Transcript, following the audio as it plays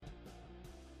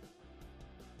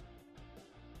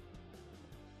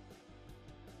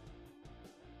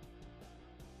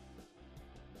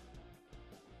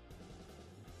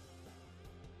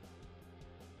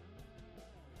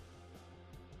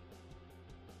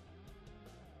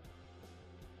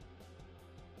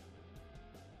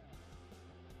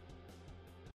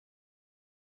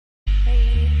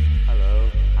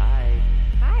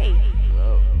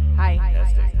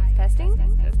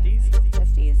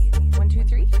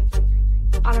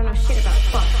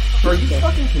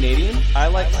fucking Canadian. I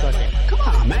like sucking. Come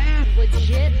on, man.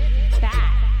 Legit Bat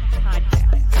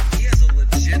podcast. He has a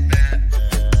legit bat.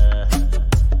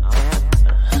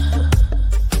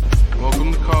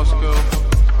 Welcome to Costco.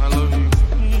 I love you.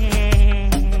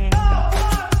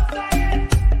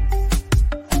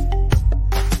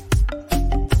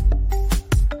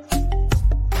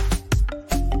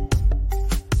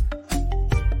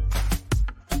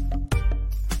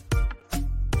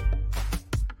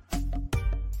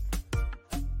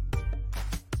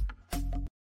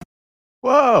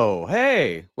 Whoa,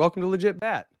 hey, welcome to Legit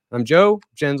Bat. I'm Joe,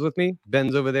 Jen's with me,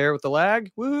 Ben's over there with the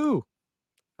lag. Woohoo!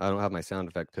 I don't have my sound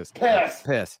effect. Piss.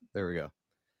 There we go.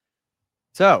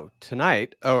 So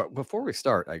tonight, before we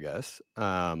start, I guess,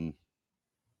 what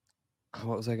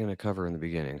was I going to cover in the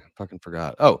beginning? I fucking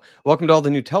forgot. Oh, welcome to all the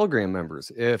new Telegram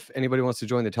members. If anybody wants to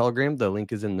join the Telegram, the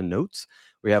link is in the notes.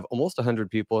 We have almost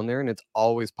 100 people in there, and it's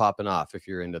always popping off if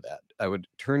you're into that. I would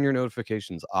turn your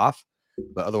notifications off,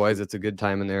 but otherwise it's a good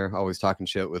time in there. Always talking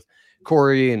shit with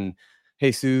Corey and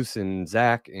Jesus and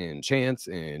Zach and Chance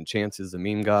is the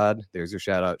meme god. There's your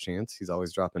shout out, Chance. He's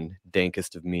always dropping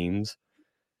dankest of memes.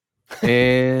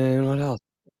 And what else?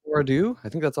 More ado? I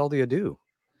think that's all the ado.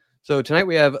 So tonight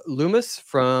we have Loomis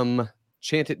from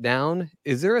Chant It Down.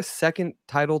 Is there a second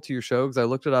title to your show? Because I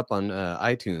looked it up on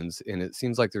iTunes, and it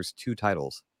seems like there's two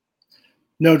titles.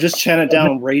 No, just Chant It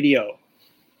Down Radio.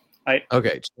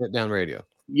 Okay, Chant It Down Radio.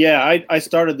 Yeah, I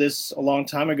started this a long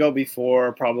time ago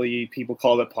before probably people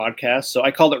called it podcast. So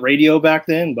I called it radio back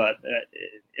then, but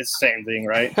it's the same thing,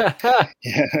 right?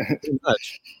 Yeah. Too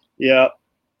much. Yep.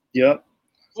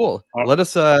 Cool. Let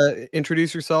us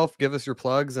introduce yourself, give us your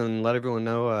plugs, and let everyone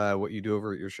know what you do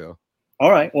over at your show.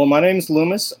 All right. Well, my name is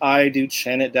Loomis. I do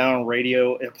Chant It Down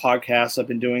Radio, a podcast I've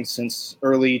been doing since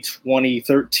early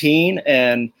 2013,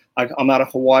 and I'm out of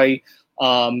Hawaii.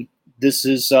 This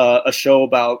is a show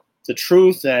about the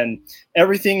truth and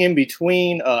everything in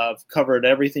between. I've covered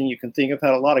everything you can think of.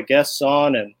 Had a lot of guests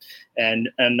on, and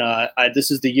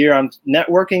this is the year I'm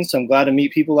networking, so I'm glad to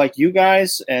meet people like you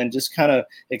guys and just kind of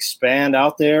expand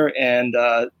out there and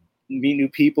meet new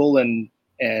people and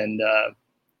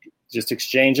just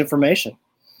exchange information.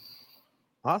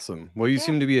 Awesome. Well, you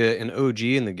seem to be an OG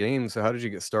in the game. So how did you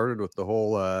get started with the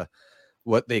whole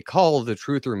what they call the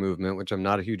truther movement, which I'm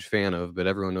not a huge fan of, but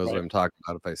everyone knows what I'm talking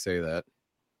about if I say that.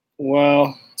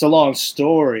 Well, it's a long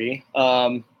story.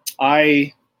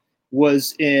 I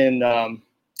was in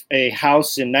a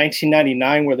house in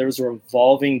 1999 where there was a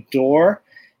revolving door,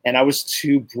 and I was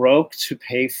too broke to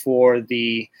pay for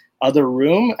the other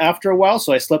room after a while,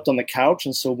 so I slept on the couch.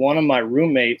 And so one of my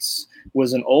roommates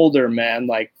was an older man,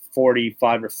 like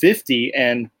 45 or 50,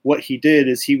 and what he did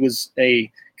is he was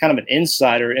a kind of an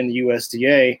insider in the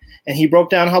USDA, and he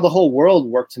broke down how the whole world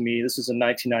worked to me. This was in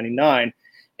 1999.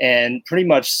 And pretty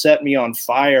much set me on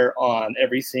fire on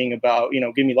everything about,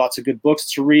 give me lots of good books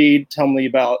to read. He told me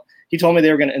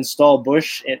they were going to install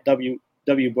Bush at W.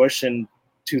 Bush in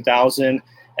 2000,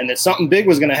 and that something big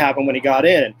was going to happen when he got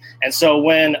in. And so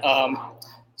when,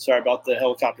 sorry about the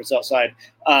helicopters outside.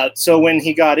 So when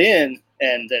he got in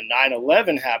and then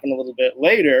 9/11 happened a little bit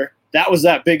later, that was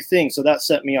that big thing. So that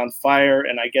set me on fire.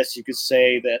 And I guess you could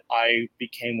say that I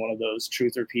became one of those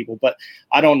truther people, but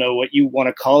I don't know what you want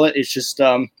to call it. It's just,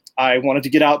 I wanted to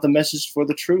get out the message for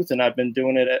the truth, and I've been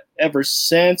doing it ever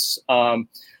since.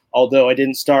 Although I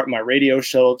didn't start my radio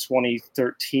show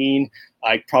 2013,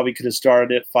 I probably could have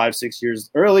started it 5-6 years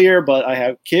earlier, but I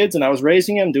have kids and I was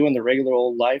raising them, doing the regular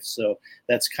old life. So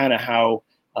that's kind of how,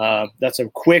 that's a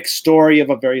quick story of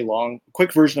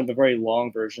quick version of a very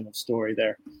long version of story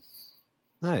there.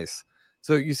 Nice.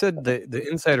 So you said the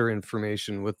insider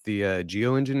information with the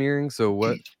geoengineering.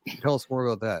 So tell us more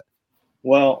about that.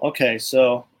 Well, okay.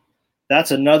 So that's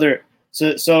another.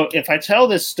 So if I tell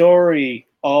this story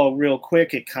all real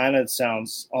quick, it kind of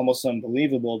sounds almost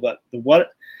unbelievable. But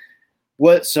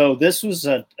so this was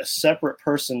a separate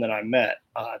person that I met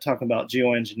talking about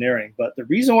geoengineering. But the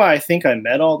reason why I think I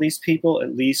met all these people,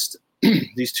 at least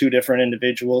these two different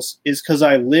individuals, is because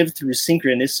I lived through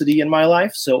synchronicity in my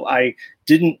life. So I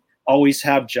didn't always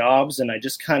have jobs, and I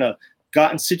just kind of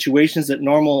got in situations that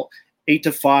normal 8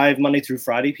 to 5 Monday through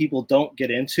Friday people don't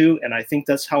get into. And I think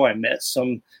that's how I met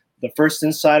the first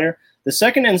insider. The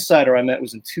second insider I met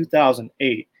was in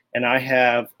 2008, and I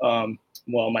have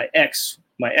my ex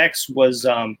was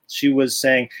she was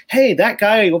saying, hey, that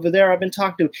guy over there I've been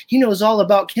talking to, he knows all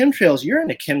about chemtrails. You're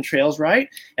into chemtrails, right?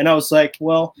 And I was like,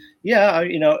 well, yeah,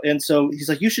 and so he's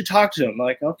like, you should talk to him. I'm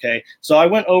like, okay. So I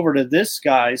went over to this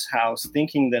guy's house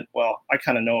thinking that, well, I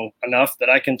kind of know enough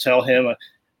that I can tell him.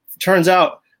 Turns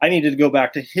out I needed to go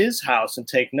back to his house and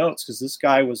take notes because this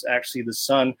guy was actually the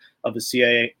son of a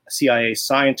CIA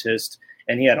scientist,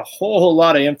 and he had a whole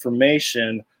lot of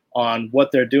information on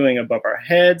what they're doing above our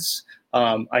heads.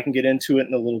 I can get into it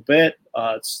in a little bit.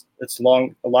 It's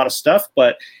long, a lot of stuff,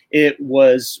 but it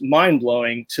was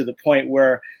mind-blowing to the point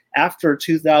where after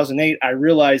 2008, I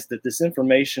realized that this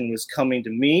information was coming to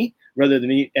me rather than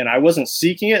me, and I wasn't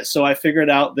seeking it. So I figured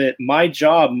out that my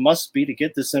job must be to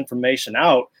get this information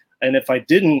out. And if I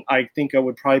didn't, I think I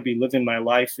would probably be living my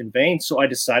life in vain. So I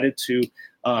decided to,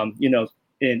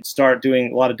 and start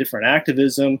doing a lot of different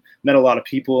activism, met a lot of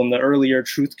people in the earlier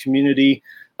truth community.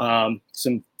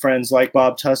 Some friends like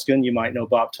Bob Tuscan. You might know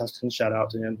Bob Tuscan. Shout out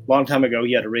to him. Long time ago,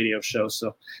 he had a radio show.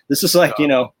 So this is like,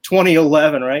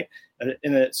 2011, right?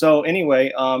 So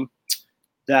anyway,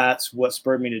 that's what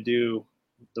spurred me to do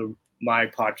my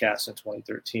podcast in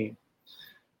 2013.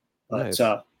 But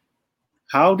Nice.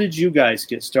 how did you guys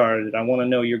get started? I want to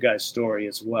know your guys' story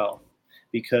as well,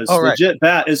 because All right. Legit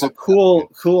Bat is a cool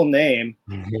name.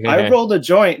 I rolled a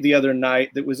joint the other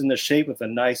night that was in the shape of a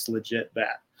nice legit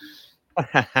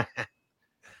bat.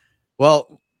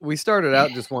 Well, we started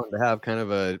out just wanting to have kind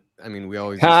of we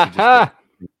always used to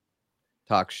just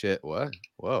talk shit. What?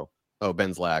 Whoa. Oh,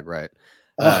 Ben's lag, right.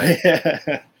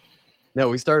 Yeah. No,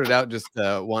 we started out just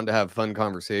wanting to have fun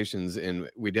conversations, and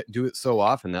we do it so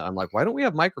often that I'm like, why don't we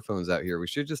have microphones out here? We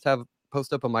should just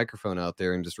post up a microphone out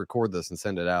there and just record this and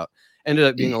send it out. Ended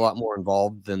up being a lot more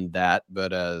involved than that,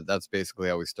 but that's basically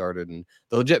how we started. And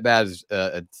the Legit Bad is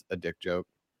a dick joke,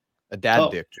 a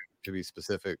dad dick joke to be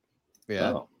specific.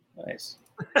 Yeah. Oh, nice.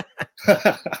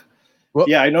 Well,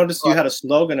 yeah, I noticed you had a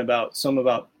slogan about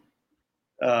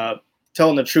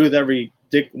telling the truth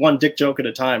one dick joke at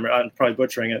a time. I'm probably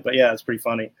butchering it, but yeah, it's pretty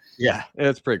funny. Yeah,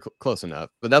 it's pretty close enough.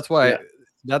 But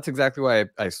that's exactly why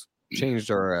I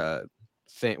changed our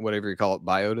thing, whatever you call it,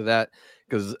 bio to that.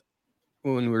 Because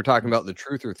when we were talking about the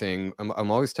truther thing,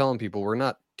 I'm always telling people we're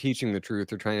not teaching the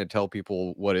truth or trying to tell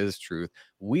people what is truth.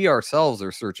 We ourselves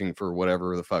are searching for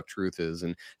whatever the fuck truth is.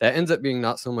 And that ends up being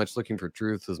not so much looking for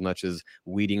truth as much as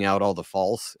weeding out all the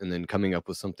false and then coming up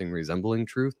with something resembling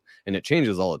truth. And it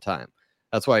changes all the time.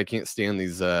 That's why I can't stand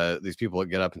these people that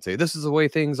get up and say, this is the way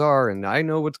things are, and I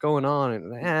know what's going on.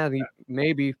 And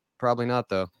maybe, probably not,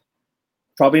 though.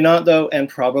 Probably not, though, and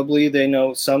probably they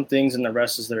know some things, and the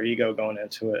rest is their ego going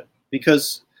into it.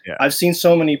 Because I've seen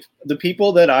so many, the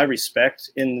people that I respect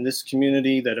in this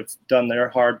community that have done their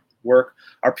hard work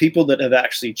are people that have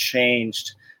actually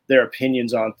changed their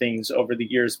opinions on things over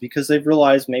the years because they've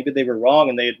realized maybe they were wrong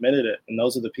and they admitted it. And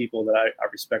those are the people that I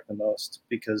respect the most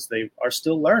because they are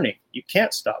still learning. You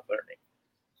can't stop learning.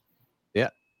 Yeah.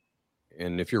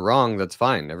 And if you're wrong, that's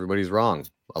fine. Everybody's wrong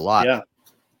a lot. Yeah,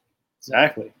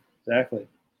 exactly.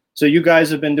 So you guys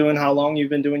have been doing, how long you've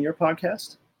been doing your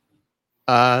podcast?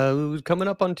 Coming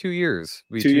up on 2 years.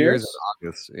 2 years? In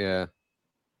August. Yeah.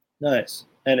 Nice.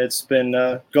 And it's been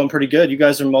going pretty good. You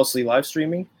guys are mostly live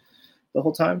streaming the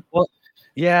whole time? Well,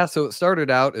 yeah. So it started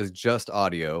out as just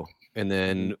audio, and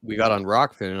then we got on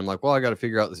Rockfin, and I'm like, well, I got to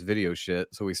figure out this video shit.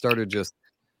 So we started just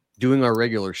doing our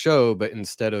regular show, but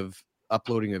instead of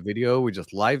uploading a video, we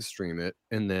just live stream it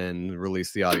and then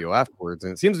release the audio afterwards.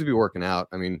 And it seems to be working out.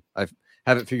 I mean, I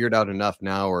haven't figured out enough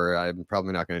now, or I'm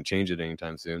probably not going to change it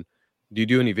anytime soon. Do you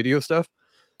do any video stuff?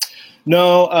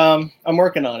 No, I'm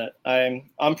working on it.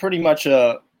 I'm pretty much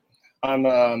I'm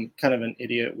kind of an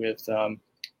idiot with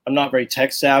I'm not very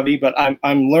tech savvy, but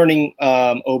I'm learning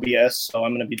OBS, so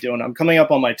I'm coming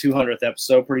up on my 200th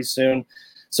episode pretty soon.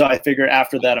 So I figure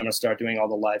after that I'm gonna start doing all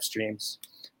the live streams.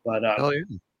 But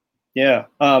yeah,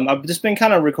 I've just been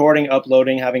kind of recording,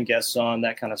 uploading, having guests on,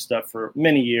 that kind of stuff for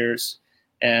many years.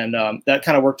 And that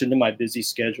kind of worked into my busy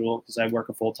schedule because I work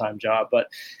a full-time job. But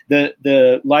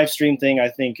the live stream thing I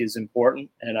think is important,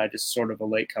 and I just sort of a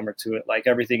latecomer to it. Like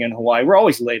everything in Hawaii, we're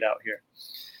always late out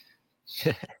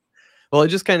here. Well, it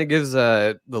just kind of gives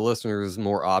the listeners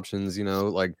more options,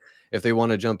 like if they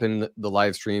want to jump in the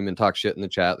live stream and talk shit in the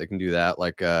chat, they can do that.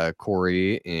 Like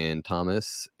Corey and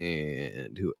Thomas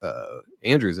and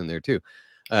Andrew's in there too.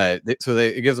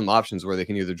 It gives them options where they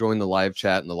can either join the live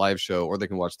chat and the live show, or they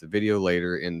can watch the video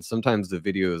later. And sometimes the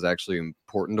video is actually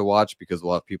important to watch because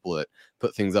we'll have people that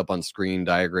put things up on screen,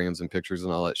 diagrams and pictures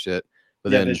and all that shit.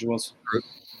 But then visuals.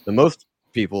 The most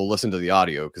people listen to the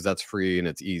audio because that's free and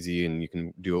it's easy and you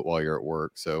can do it while you're at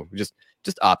work. So just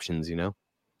options,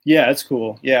 Yeah, it's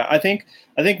cool. Yeah, I think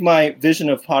my vision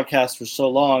of podcasts for so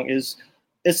long is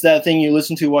it's that thing you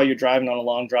listen to while you're driving on a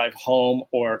long drive home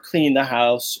or cleaning the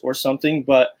house or something.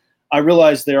 But I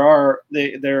realize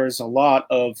there's a lot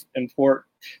of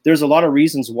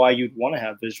reasons why you'd want to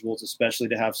have visuals, especially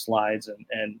to have slides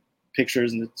and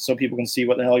pictures and so people can see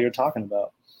what the hell you're talking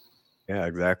about. Yeah,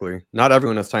 exactly. Not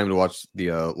everyone has time to watch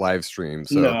the live stream,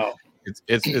 so No.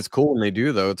 it's cool when they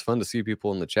do, though. It's fun to see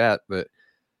people in the chat. But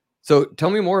so tell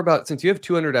me more about, since you have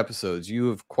 200 episodes, you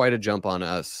have quite a jump on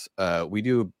us. We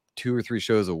do 2 or 3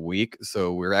 shows a week,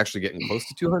 so we're actually getting close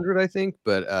to 200, I think.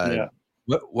 But Yeah.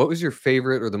 what was your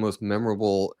favorite or the most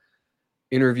memorable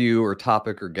interview or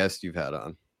topic or guest you've had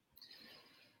on?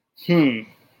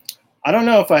 I don't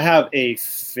know if I have a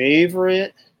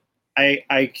favorite.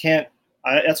 I can't.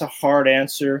 That's a hard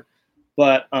answer,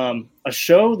 but a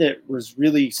show that was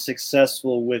really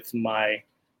successful with my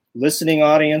listening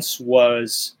audience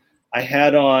was I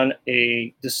had on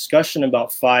a discussion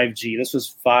about 5G. This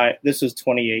was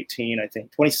 2018, I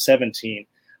think, 2017,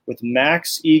 with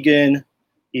Max Egan,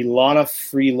 Ilana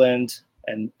Freeland,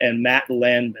 and Matt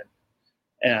Landman.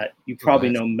 You probably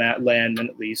know Matt Landman,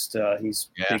 at least. He's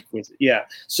big with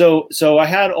So I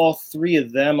had all 3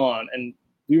 of them on, and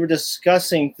we were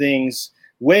discussing things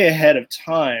way ahead of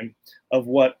time of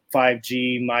what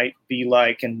 5G might be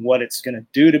like and what it's going to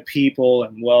do to people.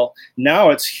 And well, now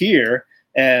it's here.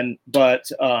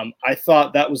 But I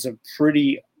thought that was a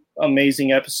pretty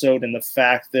amazing episode in the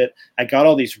fact that I got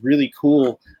all these really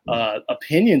cool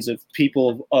opinions of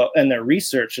people and their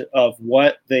research of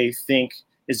what they think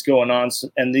is going on.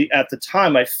 And at the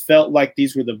time, I felt like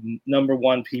these were the number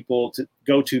one people to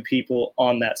go to people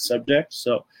on that subject.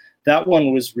 So that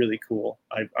one was really cool.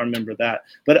 I remember that.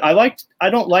 But I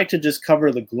don't like to just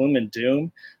cover the gloom and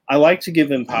doom. I like to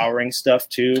give empowering stuff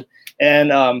too.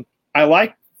 And I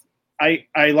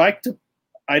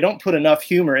don't put enough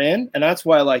humor in, and that's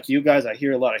why, like you guys, I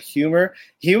hear a lot of humor.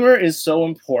 Humor is so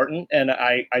important, and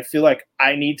I feel like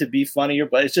I need to be funnier,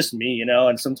 but it's just me,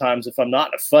 and sometimes if I'm not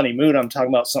in a funny mood, I'm talking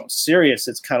about something serious,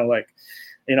 it's kind of like,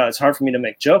 it's hard for me to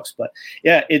make jokes. But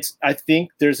yeah, I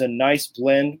think there's a nice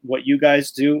blend. What you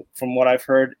guys do, from what I've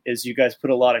heard, is you guys put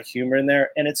a lot of humor in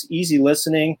there, and it's easy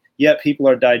listening, yet people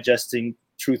are digesting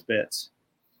truth bits.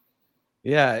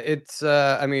 Yeah, it's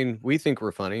we think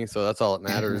we're funny, so that's all that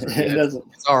matters.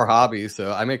 It's our hobby,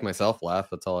 so I make myself laugh.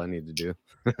 That's all I need to do.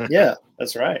 Yeah,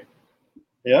 that's right.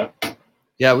 Yeah.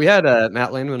 Yeah, we had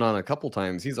Matt Landman on a couple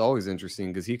times. He's always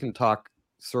interesting because he can talk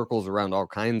circles around all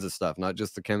kinds of stuff, not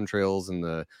just the chemtrails and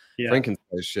the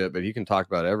Frankenstein shit, but he can talk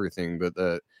about everything. But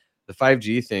the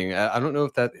 5G thing, I don't know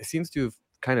if that seems to have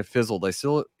kind of fizzled. I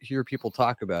still hear people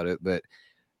talk about it, but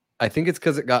I think it's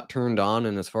because it got turned on,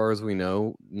 and as far as we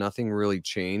know, nothing really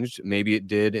changed. Maybe it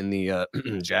did in the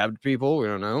jabbed people. We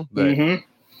don't know, but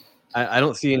I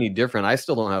don't see any different. I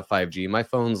still don't have 5G. My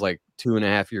phone's like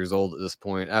 2.5 years old at this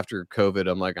point. After COVID,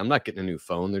 I'm like, I'm not getting a new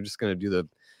phone. They're just going to do the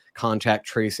contact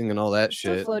tracing and all that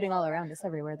shit. Still floating all around us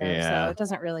everywhere, though, so it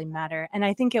doesn't really matter. And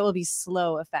I think it will be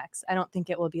slow effects. I don't think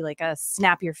it will be like a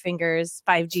snap your fingers,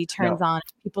 5G turns on,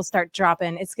 people start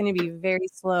dropping. It's going to be very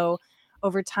slow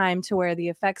over time to where the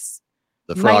effects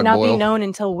might not be known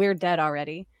until we're dead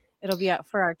already. It'll be out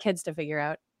for our kids to figure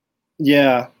out.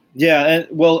 Yeah.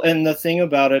 And the thing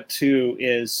about it too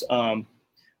is I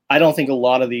don't think a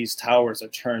lot of these towers are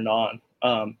turned on.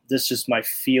 This is just my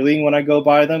feeling when I go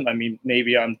by them. I mean,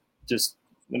 maybe I'm just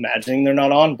imagining they're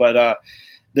not on, but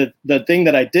the thing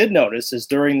that I did notice is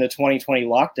during the 2020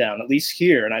 lockdown, at least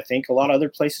here, and I think a lot of other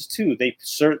places too, they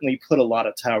certainly put a lot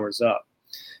of towers up.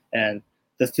 And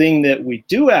the thing that we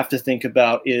do have to think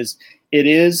about is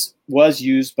was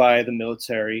used by the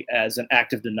military as an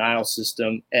active denial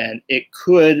system, and it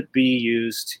could be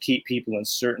used to keep people in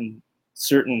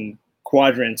certain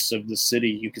quadrants of the city,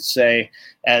 you could say,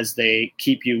 as they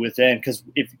keep you within, because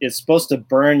if it's supposed to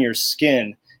burn your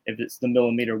skin if it's the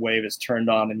millimeter wave is turned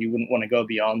on, and you wouldn't want to go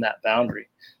beyond that boundary.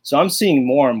 So I'm seeing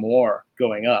more and more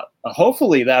going up.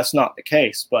 Hopefully that's not the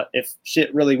case, but if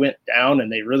shit really went down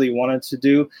and they really wanted to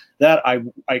do that, I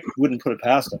wouldn't put it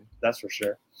past them. That's for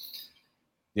sure.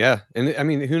 Yeah. And I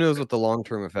mean, who knows what the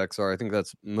long-term effects are? I think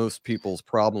that's most people's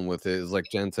problem with it is, like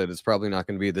Jen said, it's probably not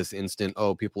going to be this instant,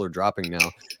 oh, people are dropping now.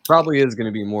 Probably is going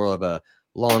to be more of a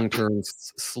long-term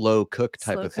slow cook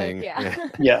type of thing.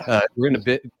 We're in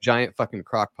a giant fucking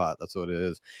crock pot. That's what it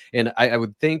is. And I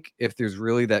would think if there's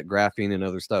really that graphene and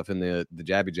other stuff in the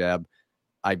jabby jab,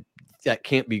 that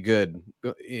can't be good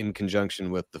in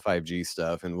conjunction with the 5G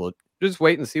stuff. And we'll just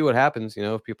wait and see what happens.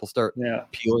 If people start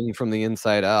peeling from the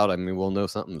inside out, I mean, we'll know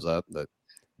something's up. But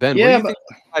Ben, what do you think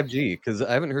about 5G? Because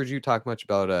I haven't heard you talk much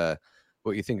about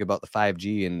what you think about the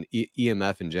 5G and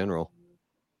EMF in general.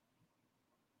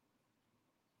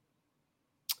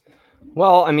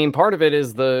 Well, I mean, part of it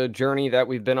is the journey that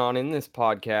we've been on in this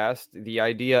podcast. The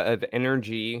idea of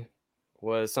energy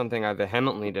was something I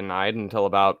vehemently denied until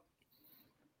about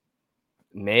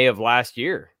May of last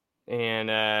year. And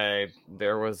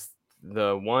there was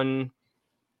the one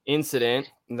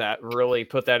incident that really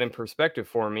put that in perspective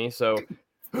for me. So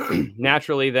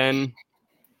naturally, then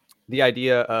the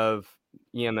idea of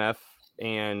EMF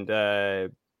and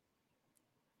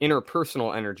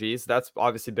interpersonal energies, that's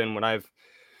obviously been what I've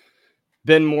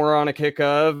been more on a kick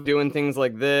of, doing things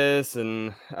like this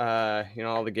and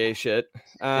all the gay shit.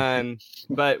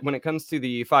 But when it comes to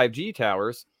the 5G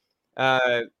towers,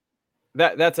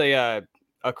 that's a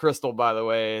crystal, by the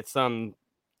way.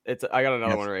 I got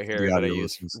another one right here that I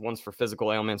use. One's for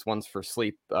physical ailments, one's for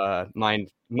sleep,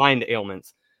 mind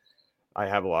ailments. I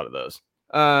have a lot of those.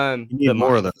 You need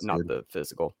more of those, not the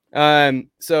physical.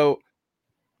 So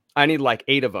I need like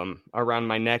 8 of them around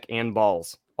my neck and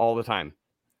balls all the time.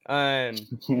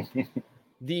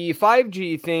 The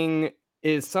 5G thing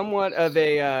is somewhat of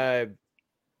a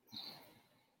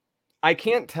I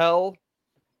can't tell,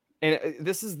 and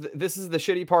this is the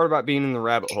shitty part about being in the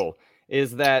rabbit hole,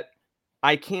 is that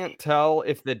I can't tell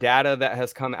if the data that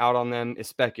has come out on them is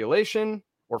speculation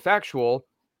or factual,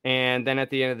 and then at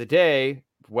the end of the day,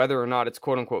 whether or not it's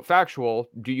quote unquote factual,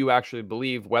 do you actually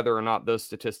believe whether or not those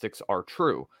statistics are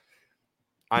true?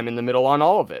 I'm in the middle on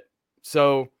all of it.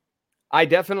 So I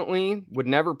definitely would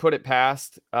never put it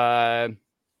past, the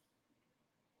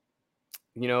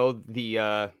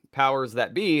powers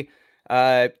that be,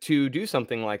 to do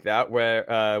something like that,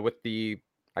 where with the,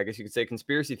 I guess you could say,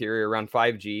 conspiracy theory around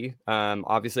 5G.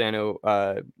 Obviously, I know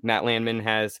Matt Landman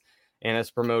has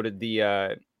promoted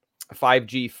the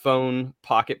 5G phone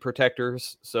pocket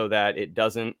protectors so that it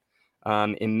doesn't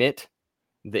emit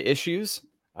the issues.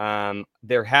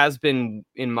 There has been,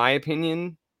 in my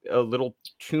opinion, a little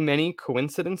too many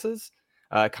coincidences,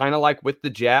 kind of like with the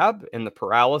jab and the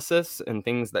paralysis and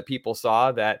things that people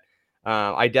saw, that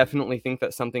I definitely think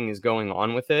that something is going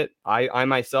on with it. I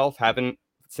myself haven't,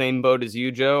 same boat as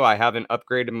you, Joe. I haven't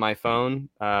upgraded my phone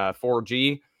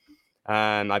 4G.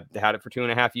 I've had it for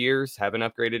 2.5 years, haven't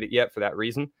upgraded it yet for that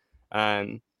reason.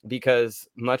 Because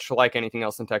much like anything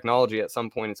else in technology, at some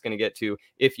point it's going to get to,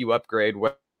 if you upgrade,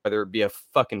 whether it be a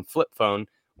fucking flip phone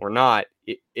or not,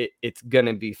 it's going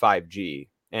to be 5G.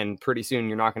 And pretty soon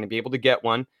you're not going to be able to get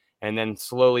one. And then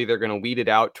slowly they're going to weed it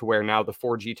out to where now the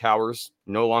 4G towers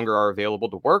no longer are available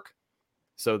to work.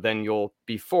 So then you'll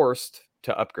be forced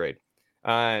to upgrade.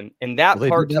 And that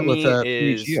part to me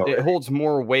is, it holds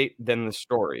more weight than the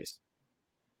stories.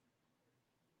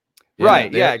 Yeah,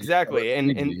 right. Yeah,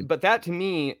 exactly. But that to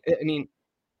me, I mean,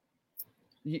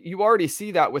 you already see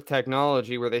that with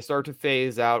technology where they start to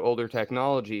phase out older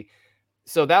technology.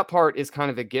 So that part is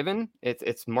kind of a given.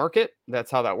 It's market.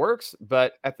 That's how that works.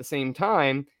 But at the same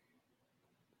time,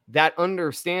 that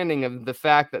understanding of the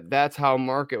fact that that's how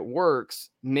market works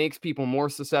makes people more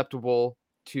susceptible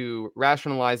to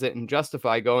rationalize it and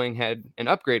justify going ahead and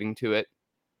upgrading to it,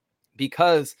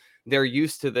 because they're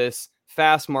used to this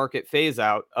fast market phase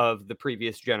out of the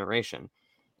previous generation.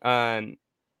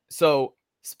 So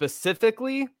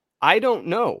specifically, I don't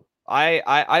know.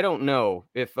 I don't know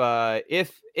if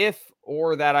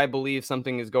or that I believe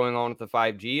something is going on with the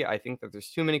 5G. I think that there's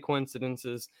too many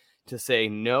coincidences to say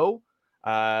no.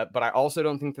 But I also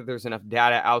don't think that there's enough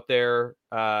data out there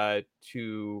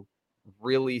to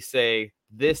really say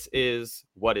this is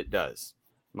what it does.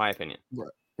 My opinion.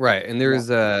 Right. And there's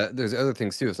other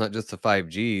things too. It's not just the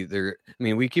 5G.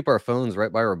 We keep our phones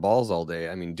right by our balls all day.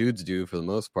 I mean, dudes do for the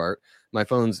most part. My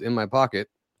phone's in my pocket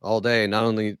all day. Not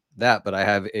only that, but I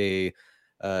have a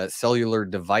cellular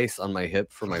device on my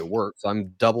hip for my work. So I'm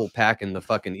double packing the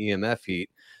fucking EMF heat.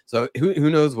 So who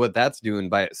knows what that's doing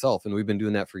by itself. And we've been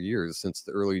doing that for years, since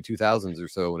the early 2000s or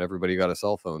so, when everybody got a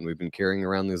cell phone. We've been carrying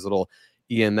around these little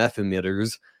EMF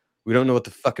emitters. We don't know what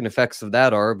the fucking effects of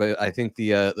that are, but I think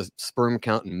the sperm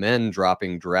count in men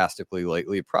dropping drastically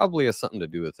lately probably has something to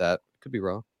do with that. Could be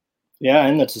wrong. Yeah,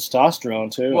 and the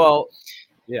testosterone too. Well,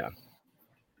 yeah.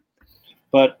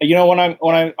 But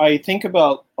when I think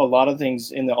about a lot of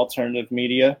things in the alternative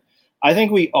media, I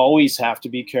think we always have to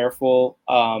be careful.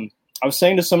 I was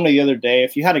saying to somebody the other day,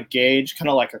 if you had a gauge, kind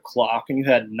of like a clock, and you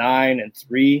had 9 and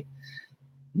 3,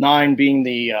 9 being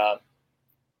the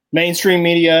mainstream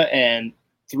media and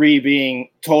 3 being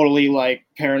totally like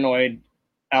paranoid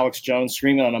Alex Jones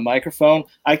screaming on a microphone,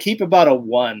 I keep about a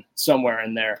 1 somewhere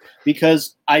in there,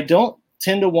 because I don't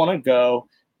tend to want to go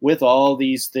with all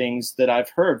these things that I've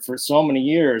heard for so many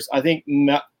years. I think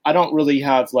I don't really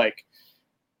have like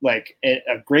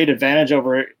a great advantage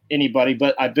over anybody,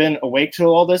 but I've been awake to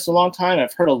all this a long time.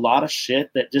 I've heard a lot of shit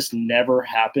that just never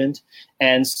happened.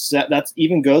 And that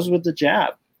even goes with the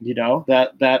jab.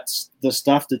 That's the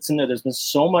stuff that's in there. There's been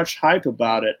so much hype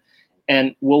about it,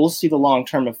 and we'll see the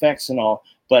long-term effects and all,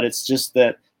 but it's just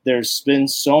that there's been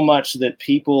so much that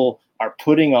people are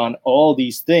putting on all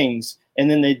these things, and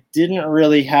then they didn't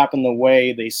really happen the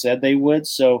way they said they would.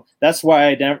 So that's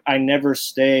why I never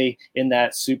stay in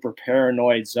that super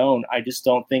paranoid zone. I just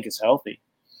don't think it's healthy.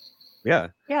 Yeah,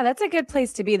 that's a good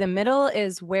place to be. The middle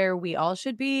is where we all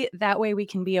should be. That way we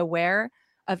can be aware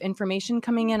of information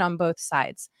coming in on both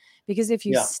sides. Because if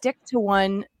you stick to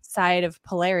one side of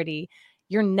polarity,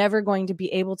 you're never going to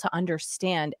be able to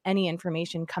understand any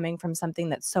information coming from something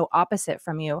that's so opposite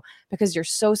from you, because you're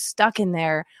so stuck in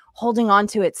there, holding on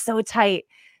to it so tight.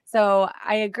 So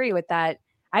I agree with that.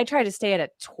 I try to stay at a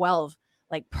 12,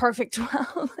 like perfect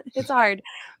 12. It's hard,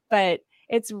 but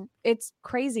it's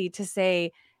crazy to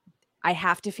say, I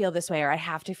have to feel this way or I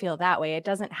have to feel that way. It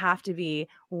doesn't have to be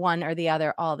one or the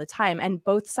other all the time. And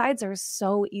both sides are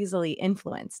so easily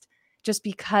influenced just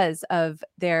because of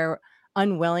their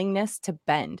unwillingness to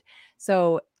bend.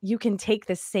 So you can take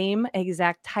the same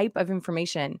exact type of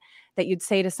information that you'd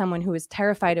say to someone who is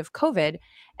terrified of COVID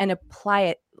and apply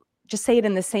it, just say it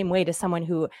in the same way to someone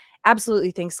who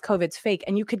absolutely thinks COVID's fake,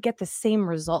 and you could get the same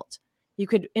result. You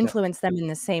could influence them in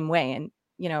the same way. And,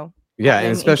 yeah,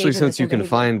 and especially since you can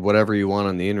find whatever you want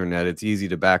on the internet, it's easy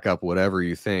to back up whatever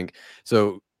you think.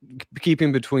 So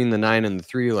keeping between the 9 and the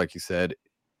 3, like you said,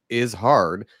 is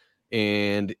hard.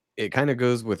 And it kind of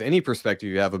goes with any perspective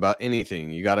you have about anything.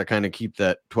 You got to kind of keep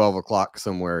that 12 o'clock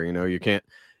somewhere. You can't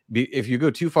be, if you go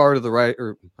too far to the right,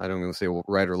 or I don't want to say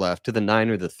right or left, to the 9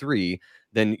 or the 3,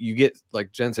 then you get,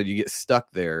 like Jen said, you get stuck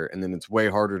there, and then it's way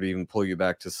harder to even pull you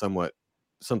back to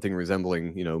something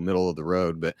resembling, middle of the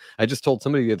road. But I just told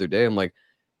somebody the other day, I'm like,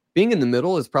 being in the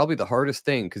middle is probably the hardest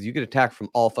thing, because you get attacked from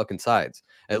all fucking sides.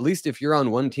 At least if you're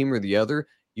on one team or the other,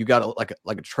 you got like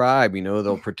a tribe,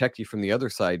 they'll protect you from the other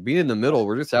side. Being in the middle,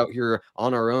 we're just out here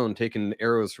on our own, taking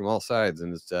arrows from all sides,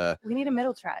 and it's we need a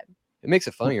middle tribe. It makes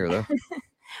it funnier though.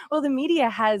 Well, the media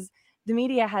has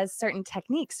certain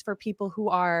techniques for people who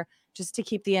are, just to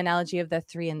keep the analogy of the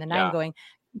 3 and the 9 going,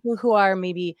 people who are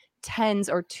maybe 10s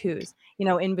or 2s,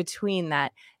 in between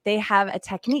that. They have a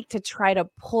technique to try to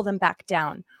pull them back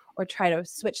down or try to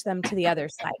switch them to the other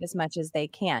side as much as they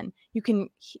can. You can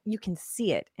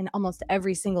see it in almost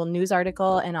every single news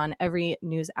article and on every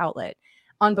news outlet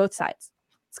on both sides.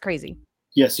 It's crazy.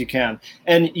 Yes, you can.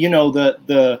 And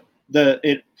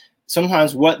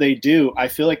sometimes what they do, I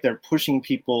feel like they're pushing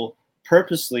people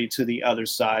purposely to the other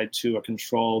side, to a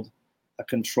controlled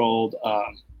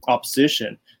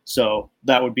opposition. So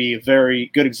that would be a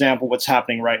very good example of what's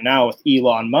happening right now with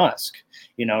Elon Musk.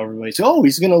 Everybody's,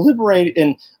 he's going to liberate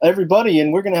everybody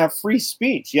and we're going to have free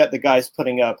speech. Yet the guy's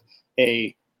putting up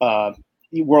a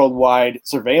worldwide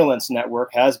surveillance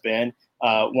network,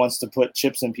 wants to put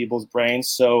chips in people's brains.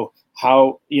 So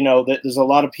that there's a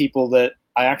lot of people that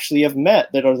I actually have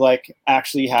met that are like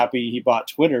actually happy he bought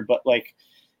Twitter, but like,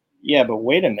 yeah, but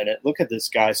wait a minute, look at this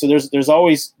guy. So there's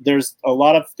a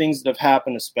lot of things that have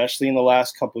happened, especially in the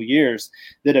last couple of years,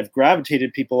 that have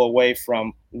gravitated people away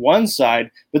from one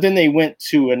side, but then they went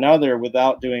to another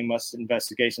without doing much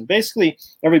investigation. Basically,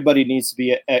 everybody needs to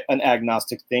be an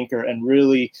agnostic thinker and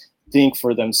really think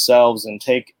for themselves and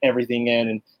take everything in.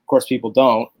 And of course, people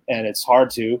don't, and it's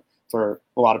hard to for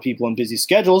a lot of people in busy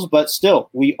schedules, but still,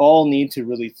 we all need to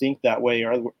really think that way,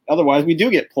 or otherwise we do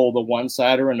get pulled to one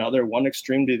side or another, one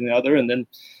extreme to the other, and then,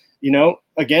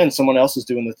 again, someone else is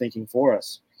doing the thinking for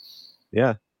us.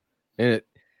 Yeah, and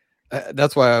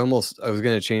that's why I was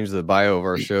going to change the bio of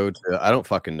our show to I don't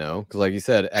fucking know, because like you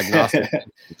said, agnostic.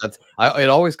 It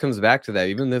always comes back to that.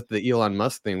 Even the Elon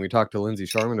Musk thing, we talked to Lindsay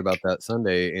Sharman about that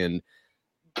Sunday, and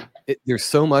there's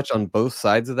so much on both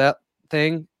sides of that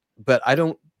thing, but I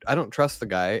don't trust the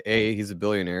guy. A, he's a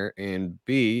billionaire, and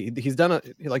B, he's done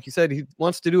like you said, he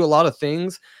wants to do a lot of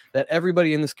things that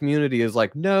everybody in this community is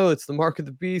like, no, it's the mark of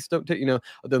the beast. Don't take,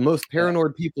 the most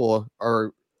paranoid people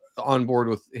are on board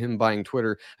with him buying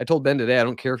Twitter. I told Ben today, I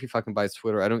don't care if he fucking buys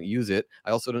Twitter. I don't use it.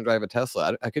 I also don't drive a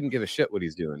Tesla. I couldn't give a shit what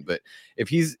he's doing. But if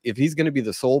he's going to be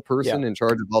the sole person in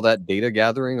charge of all that data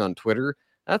gathering on Twitter,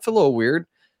 that's a little weird.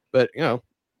 But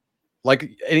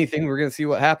like anything, we're going to see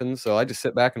what happens. So I just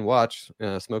sit back and watch,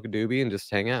 smoke a doobie, and just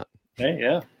hang out. Hey,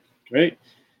 yeah. Great.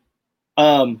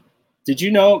 Did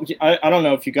you know, I don't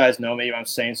know if you guys know, maybe I'm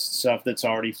saying stuff that's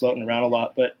already floating around a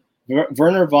lot, but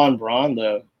Wernher von Braun,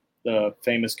 the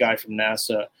famous guy from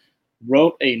NASA,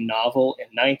 wrote a novel in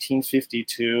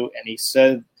 1952, and he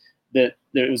said that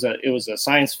it was a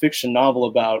science fiction novel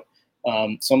about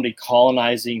somebody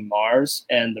colonizing Mars,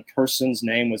 and the person's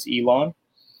name was Elon.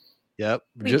 Yep.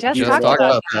 We just talked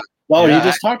about that. Oh, you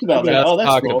just talked about that. Oh,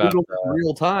 that's cool. In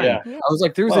real time. Yeah. I was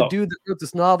like, there was a dude that wrote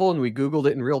this novel, and we Googled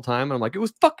it in real time, and I'm like, it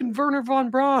was fucking Wernher von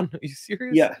Braun. Are you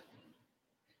serious? Yeah.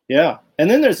 Yeah. And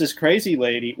then there's this crazy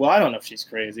lady. Well, I don't know if she's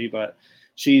crazy, but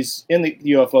she's in the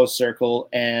UFO circle,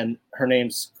 and her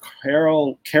name's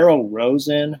Carol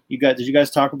Rosen. Did you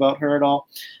guys talk about her at all?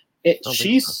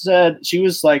 She said she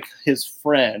was like his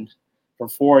friend for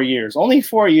 4 years, only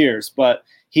 4 years, but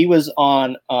he was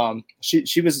on,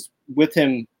 she was with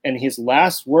him, and his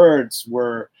last words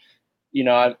were,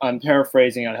 I'm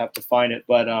paraphrasing, I'd have to find it,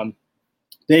 but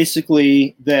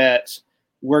basically that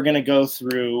we're going to go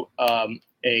through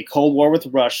a Cold War with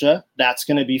Russia. That's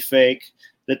going to be fake.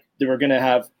 That we're going to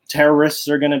have terrorists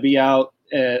are going to be out,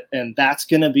 and that's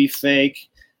going to be fake.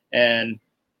 And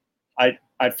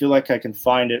I feel like I can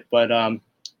find it, but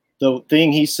the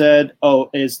thing he said,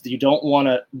 is you don't want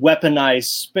to weaponize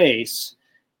space.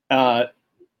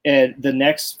 And the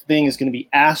next thing is going to be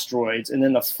asteroids, and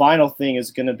then the final thing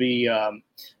is going to be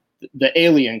the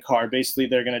alien card. Basically,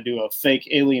 they're going to do a fake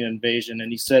alien invasion.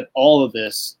 And he said all of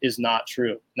this is not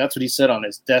true. And that's what he said on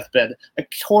his deathbed,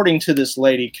 according to this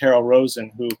lady, Carol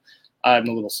Rosen, who I'm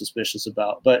a little suspicious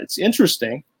about. But it's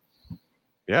interesting.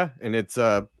 Yeah, and it's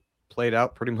played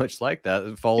out pretty much like that.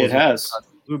 It follows. It has.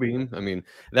 Bluebeam. I mean,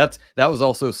 that was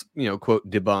also, quote,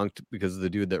 debunked because the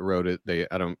dude that wrote it,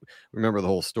 I don't remember the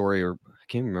whole story, or I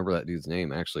can't remember that dude's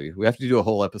name, actually. We have to do a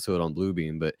whole episode on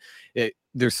Bluebeam, but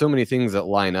there's so many things that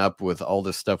line up with all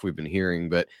this stuff we've been hearing.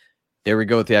 But there we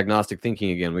go with the agnostic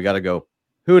thinking again. We got to go,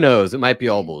 who knows? It might be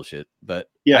all bullshit, but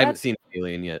I haven't seen an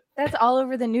alien yet. That's all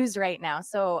over the news right now.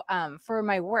 So for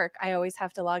my work, I always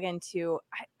have to log into,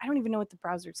 I don't even know what the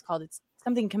browser's called. It's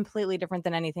something completely different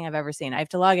than anything I've ever seen. I have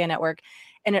to log in at work,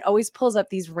 and it always pulls up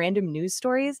these random news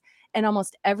stories, and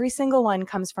almost every single one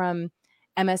comes from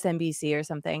MSNBC or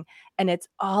something, and it's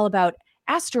all about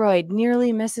asteroid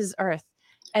nearly misses Earth.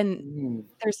 And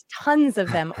there's tons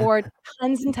of them, or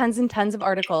tons and tons and tons of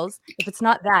articles. If it's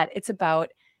not that, it's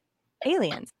about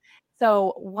aliens.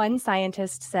 So one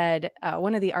scientist said,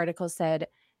 one of the articles said,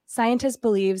 scientist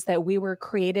believes that we were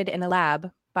created in a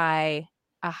lab by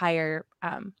a higher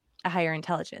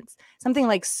intelligence, something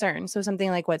like CERN. So something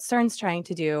like what CERN's trying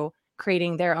to do,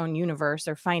 creating their own universe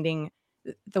or finding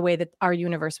the way that our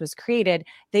universe was created.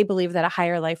 They believe that a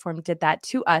higher life form did that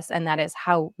to us, and that is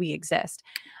how we exist.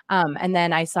 And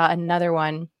then I saw another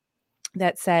one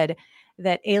that said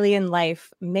that alien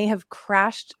life may have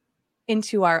crashed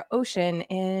into our ocean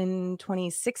in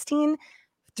 2016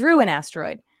 through an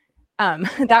asteroid.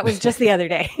 That was just the other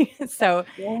day. So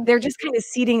they're just kind of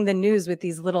seeding the news with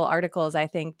these little articles, I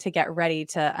think, to get ready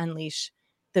to unleash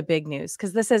the big news.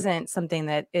 Because this isn't something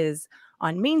that is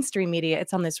on mainstream media.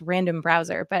 It's on this random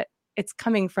browser, but it's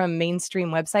coming from mainstream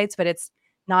websites, but it's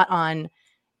not on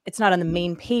the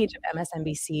main page of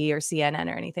MSNBC or CNN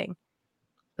or anything.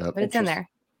 But it's in there.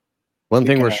 One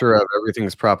thing we're sure of,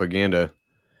 everything's propaganda.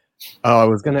 Oh, I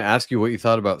was going to ask you what you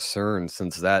thought about CERN,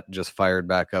 since that just fired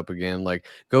back up again. Like,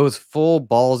 goes full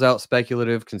balls out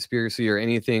speculative conspiracy or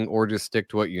anything, or just stick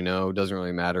to what you know. Doesn't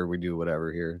really matter. We do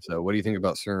whatever here. So what do you think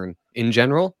about CERN in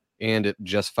general, and it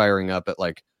just firing up at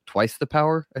like twice the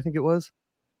power? I think it was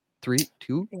 3,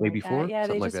 2, maybe 4. Yeah,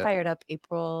 they just fired up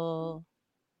April.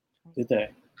 Did they?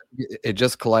 It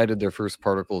just collided their first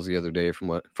particles the other day, from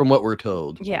what we're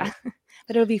told. Yeah,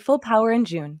 but it'll be full power in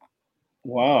June.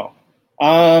 Wow.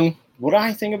 What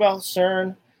I think about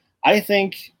CERN, I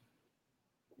think,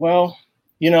 well,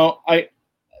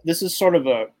 this is sort of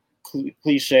a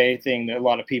cliche thing that a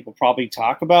lot of people probably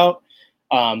talk about,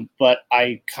 but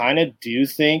I kind of do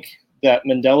think that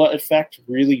Mandela effect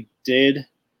really did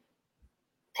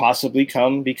possibly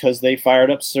come because they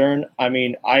fired up CERN. I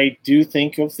mean, I do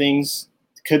think of things,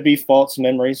 could be false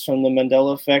memories from the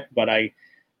Mandela effect, but I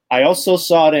also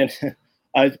saw it in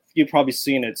you've probably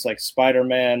seen it. It's like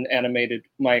Spider-Man animated.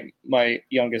 My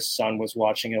youngest son was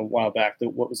watching it a while back.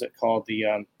 What was it called?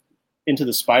 The Into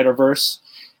the Spider-Verse.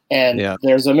 And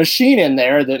there's a machine in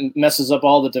there that messes up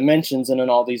all the dimensions, and then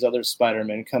all these other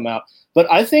Spider-Men come out. But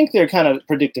I think they're kind of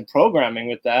predictive programming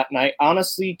with that. And I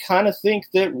honestly kind of think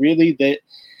that really that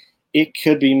it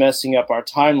could be messing up our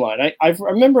timeline. I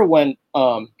remember when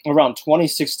around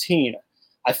 2016,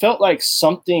 I felt like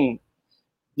something.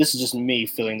 This is just me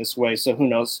feeling this way, so who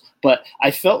knows? But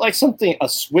I felt like a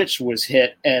switch was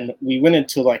hit, and we went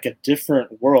into like a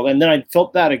different world. And then I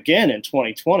felt that again in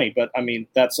 2020. But I mean,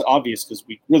 that's obvious because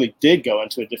we really did go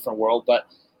into a different world. But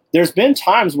there's been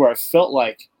times where I felt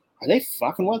like, are they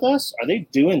fucking with us? Are they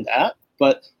doing that?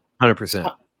 But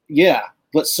 100%. Yeah.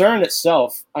 But CERN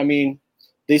itself, I mean,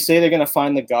 they say they're going to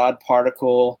find the God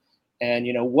particle. And,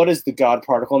 what is the God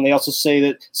particle? And they also say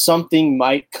that something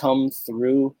might come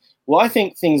through. Well, I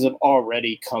think things have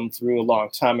already come through a long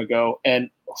time ago, and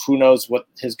who knows what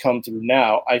has come through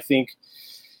now. I think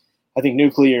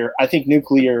nuclear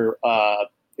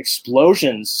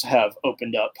explosions have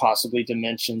opened up possibly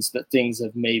dimensions that things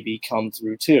have maybe come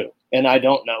through too. And I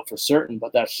don't know for certain,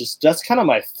 but that's kind of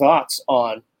my thoughts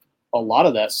on a lot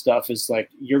of that stuff. Is like,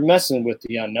 you're messing with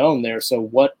the unknown there. So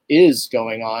what is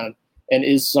going on? And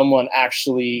is someone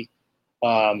actually,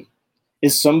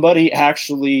 is somebody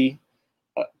actually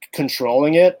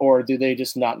controlling it, or do they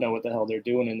just not know what the hell they're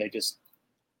doing and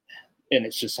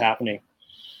it's just happening?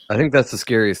 I think that's the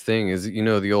scariest thing is,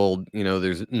 the old,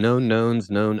 there's known knowns,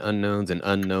 known unknowns, and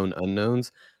unknown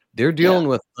unknowns. They're dealing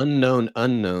with unknown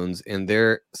unknowns, and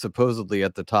they're supposedly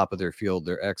at the top of their field.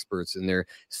 They're experts, and they're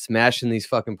smashing these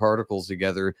fucking particles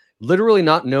together, literally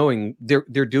not knowing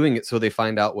they're doing it so they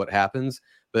find out what happens.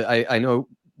 But I know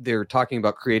they're talking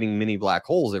about creating mini black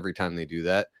holes every time they do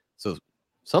that. So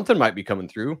something might be coming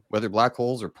through, whether black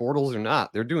holes or portals or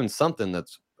not. They're doing something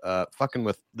that's fucking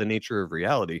with the nature of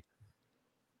reality.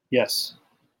 Yes.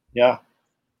 Yeah.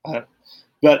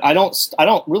 But I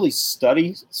don't really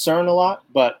study CERN a lot,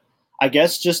 but I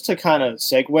guess just to kind of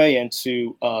segue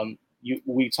into,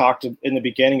 we talked in the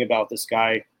beginning about this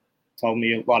guy told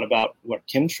me a lot about what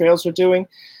chemtrails are doing.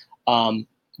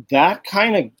 That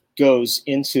kind of goes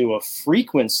into a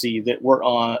frequency that we're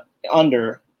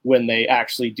under when they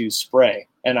actually do spray.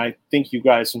 And I think you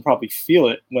guys can probably feel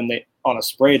it when on a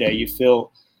spray day, you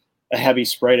feel a heavy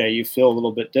spray day, you feel a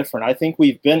little bit different. I think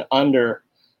we've been under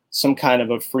some kind of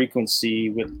a frequency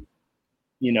with,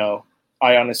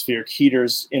 ionospheric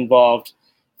heaters involved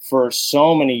for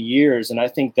so many years. And I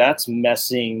think that's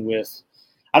messing with,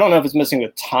 I don't know if it's messing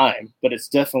with time, but it's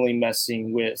definitely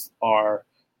messing with our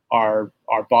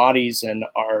bodies and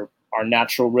our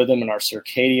natural rhythm and our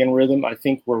circadian rhythm. I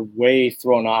think we're way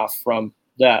thrown off from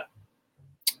that.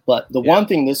 But the one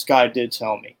thing this guy did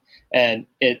tell me, and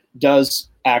it does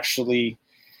actually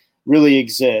really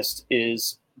exist,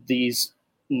 is these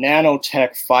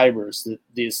nanotech fibers,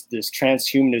 this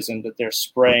transhumanism that they're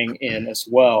spraying in as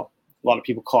well. A lot of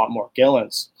people call it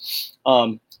Morgellons.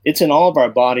 It's in all of our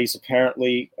bodies,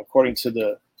 apparently, according to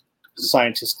the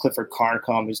scientist Clifford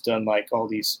Carnicom, who's done like all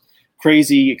these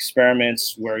crazy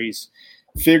experiments where he's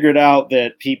figured out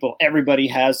that everybody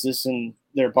has this in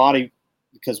their body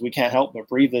because we can't help but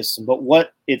breathe this. But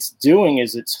what it's doing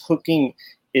is it's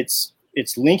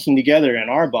linking together in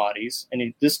our bodies.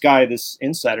 And this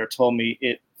insider told me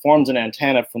it forms an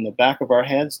antenna from the back of our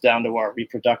heads down to our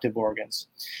reproductive organs.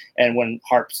 And when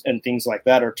harps and things like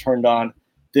that are turned on,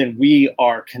 then we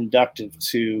are conductive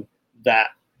to that.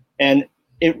 And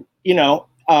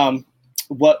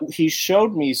what he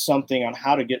showed me something on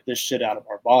how to get this shit out of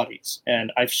our bodies.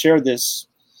 And I've shared this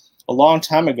a long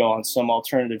time ago on some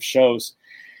alternative shows.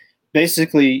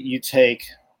 Basically, you take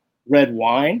red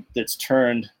wine that's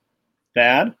turned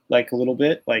bad, like a little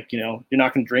bit, like, you're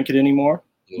not going to drink it anymore.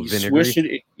 You swish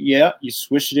it. Yeah. You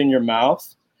swish it in your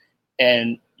mouth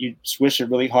and you swish it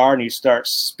really hard and you start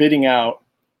spitting out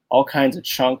all kinds of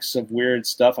chunks of weird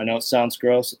stuff. I know it sounds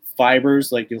gross.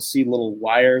 Fibers, like you'll see little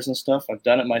wires and stuff. I've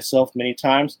done it myself many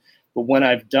times. But when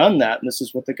I've done that, and this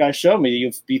is what the guy showed me,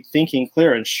 you'll be thinking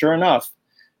clear. And sure enough,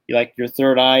 like your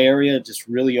third eye area just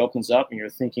really opens up and you're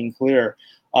thinking clear.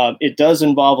 It does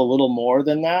involve a little more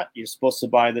than that. You're supposed to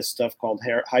buy this stuff called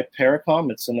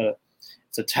Hypericum. It's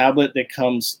a tablet that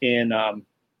comes in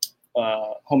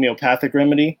homeopathic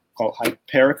remedy called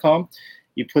Hypericum.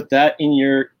 You put that in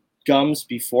your gums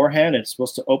beforehand. It's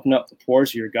supposed to open up the pores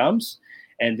of your gums.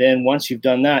 And then once you've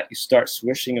done that, you start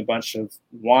swishing a bunch of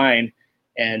wine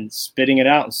and spitting it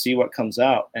out and see what comes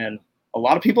out. And a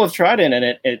lot of people have tried it, and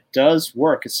it does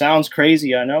work. It sounds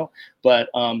crazy, I know, but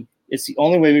it's the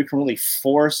only way we can really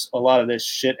force a lot of this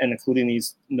shit, and including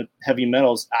these heavy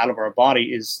metals, out of our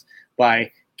body is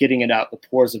by getting it out the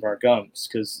pores of our gums,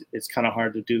 because it's kind of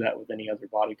hard to do that with any other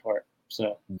body part.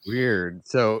 So weird.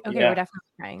 So okay, we're definitely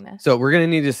trying this. So we're gonna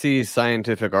need to see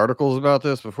scientific articles about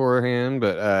this beforehand,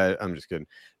 but I'm just kidding.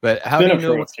 But how do you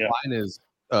know what wine is?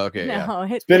 Oh, okay, no,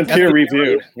 it's been peer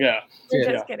reviewed. Yeah,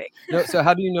 we're just kidding. No, so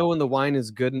how do you know when the wine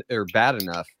is good or bad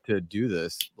enough to do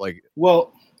this? Like,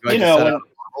 well, when you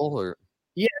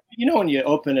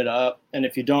open it up, and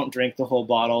if you don't drink the whole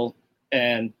bottle,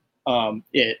 and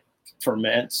it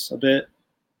ferments a bit,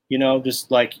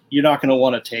 just like you're not going to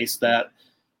want to taste that.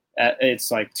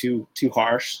 It's like too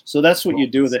harsh. So that's what you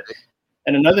do with it.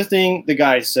 And another thing the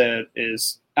guy said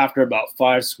is after about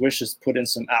 5 swishes, put in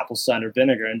some apple cider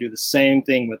vinegar and do the same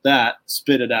thing with that,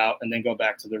 spit it out, and then go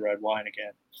back to the red wine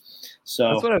again.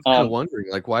 So that's what I was kind of wondering.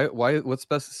 Like, why what's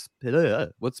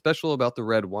special about the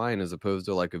red wine as opposed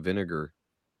to like a vinegar?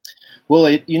 Well,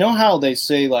 you know how they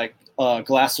say like a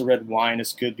glass of red wine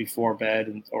is good before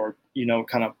bed, or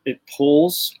kind of it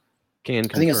pulls. Can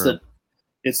confirm.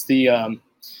 I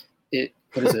think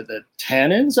what is it? The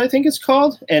tannins, I think it's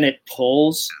called, and it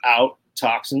pulls out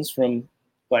toxins from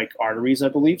like arteries, I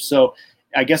believe. So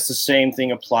I guess the same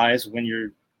thing applies when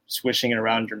you're swishing it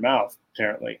around your mouth.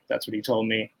 Apparently, that's what he told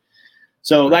me.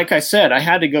 So, like I said, I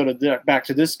had to go to back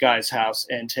to this guy's house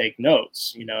and take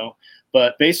notes, you know.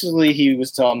 But basically, he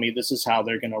was telling me this is how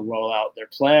they're going to roll out their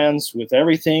plans with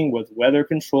everything, with weather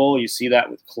control. You see that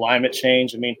with climate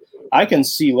change. I mean, I can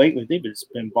see lately they've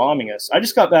just been bombing us. I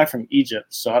just got back from Egypt,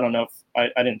 so I don't know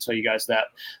if I didn't tell you guys that.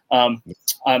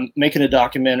 I'm making a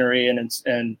documentary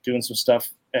and doing some stuff,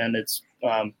 and it's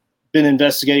been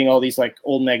investigating all these like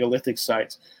old megalithic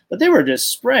sites. But they were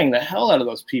just spraying the hell out of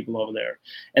those people over there.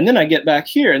 And then I get back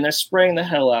here, and they're spraying the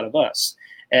hell out of us.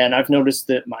 And I've noticed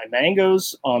that my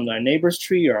mangoes on my neighbor's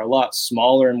tree are a lot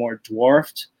smaller and more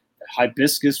dwarfed. The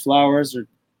hibiscus flowers are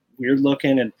weird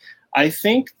looking. And I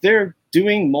think they're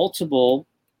doing multiple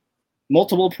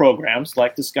programs,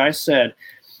 like this guy said,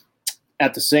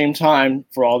 at the same time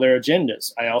for all their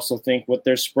agendas. I also think what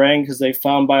they're spraying, because they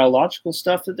found biological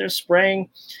stuff, that they're spraying,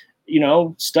 you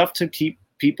know, stuff to keep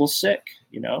people sick,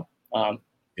 you know.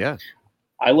 Yeah.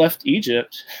 I left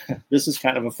Egypt. This is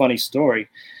kind of a funny story.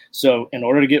 So in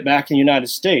order to get back in the United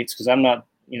States, because I'm not,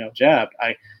 you know, jabbed,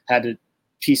 I had to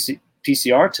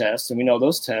PCR test, and we know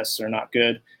those tests are not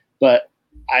good, but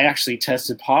I actually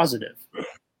tested positive.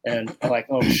 And I'm like,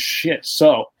 oh shit.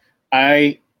 So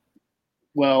we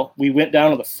went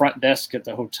down to the front desk at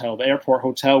the hotel, the airport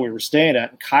hotel we were staying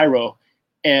at in Cairo,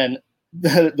 and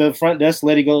the front desk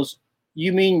lady goes,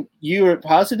 "You mean you were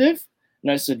positive?"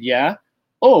 And I said, "Yeah."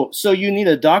 "Oh, so you need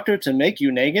a doctor to make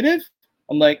you negative?"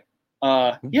 I'm like,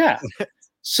 yeah.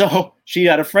 So she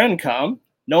had a friend come,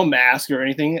 no mask or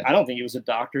anything. I don't think he was a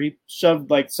doctor. He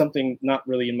shoved like something not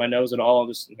really in my nose at all.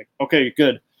 Just like, okay,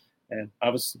 good. And I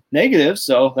was negative,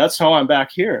 so that's how I'm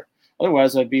back here.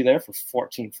 Otherwise, I'd be there for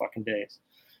 14 fucking days.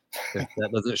 If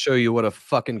that doesn't show you what a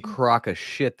fucking crock of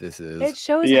shit this is. It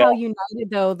shows how united,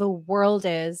 though, the world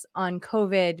is on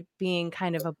COVID being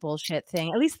kind of a bullshit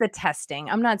thing. At least the testing.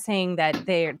 I'm not saying that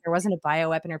there wasn't a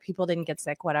bioweapon or people didn't get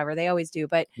sick, whatever. They always do.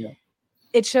 But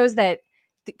it shows that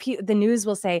the news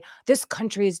will say, this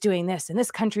country is doing this and this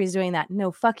country is doing that.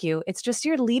 No, fuck you. It's just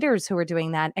your leaders who are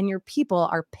doing that. And your people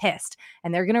are pissed.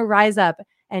 And they're going to rise up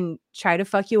and try to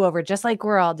fuck you over, just like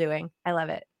we're all doing. I love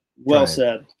it. Well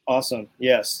said. Awesome.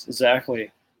 Yes,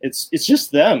 exactly. It's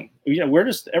just them. You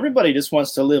know, everybody just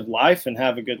wants to live life and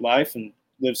have a good life and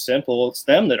live simple. It's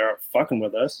them that are fucking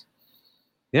with us.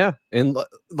 Yeah. And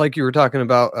like you were talking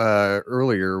about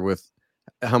earlier with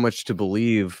how much to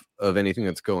believe of anything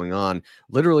that's going on.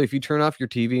 Literally, if you turn off your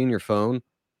TV and your phone,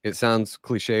 it sounds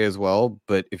cliche as well,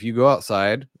 but if you go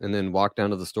outside and then walk down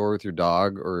to the store with your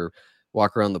dog or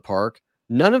walk around the park,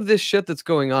 none of this shit that's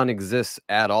going on exists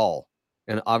at all.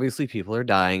 And obviously people are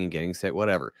dying and getting sick,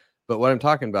 whatever. But what I'm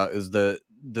talking about is the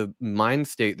mind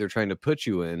state they're trying to put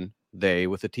you in, they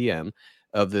with a TM,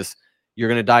 of this, you're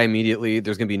going to die immediately.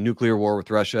 There's going to be nuclear war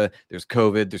with Russia. There's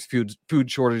COVID. There's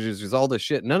food shortages. There's all this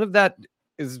shit. None of that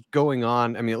is going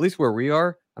on. I mean, at least where we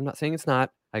are, I'm not saying it's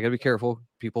not. I got to be careful.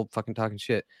 People fucking talking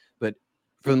shit. But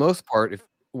for the most part, if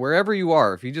wherever you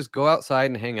are, if you just go outside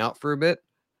and hang out for a bit,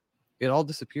 it all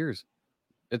disappears.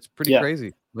 It's pretty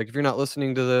crazy. Like if you're not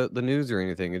listening to the news or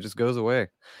anything, it just goes away.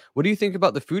 What do you think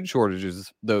about the food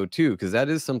shortages though, too? Because that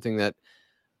is something that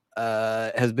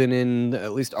has been in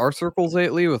at least our circles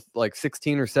lately, with like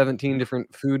 16 or 17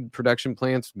 different food production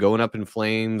plants going up in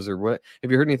flames or what.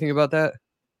 Have you heard anything about that?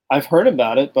 I've heard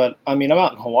about it, but I mean, I'm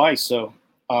out in Hawaii, so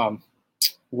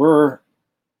we're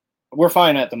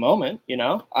fine at the moment. You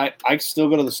know, I still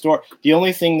go to the store. The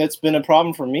only thing that's been a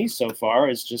problem for me so far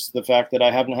is just the fact that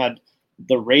I haven't had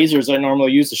the razors I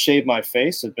normally use to shave my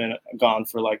face have been gone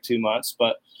for like 2 months.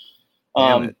 But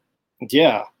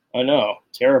yeah, I know,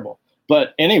 terrible.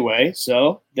 But anyway,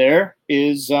 so there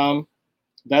is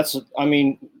that's, I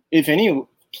mean, if any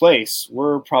place,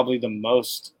 we're probably the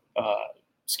most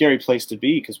scary place to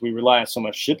be because we rely on so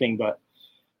much shipping, but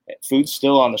food's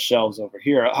still on the shelves over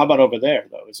here. How about over there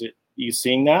though? Are you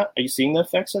seeing that? Are you seeing the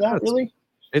effects of that? Really?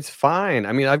 It's fine.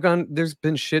 I mean, there's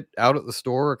been shit out at the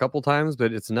store a couple times,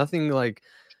 but it's nothing like,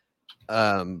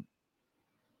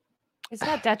 it's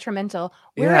not detrimental.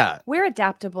 We're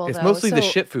adaptable. It's though. mostly the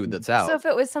shit food that's out. So if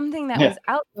it was something that was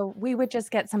out, though, we would just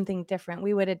get something different.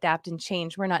 We would adapt and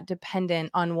change. We're not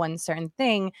dependent on one certain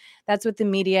thing. That's what the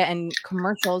media and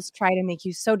commercials try to make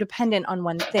you so dependent on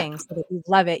one thing, so that you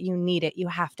love it, you need it, you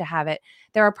have to have it.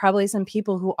 There are probably some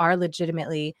people who are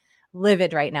legitimately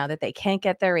livid right now that they can't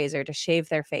get their razor to shave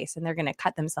their face, and they're going to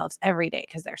cut themselves every day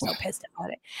because they're so pissed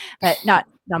about it. But not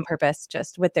on purpose,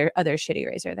 just with their other shitty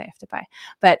razor they have to buy.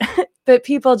 But but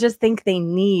people just think they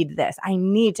need this. I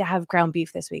need to have ground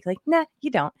beef this week. Like, nah,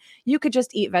 you don't. You could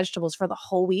just eat vegetables for the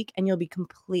whole week and you'll be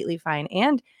completely fine.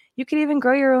 And you could even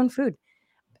grow your own food.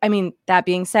 I mean, that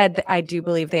being said, I do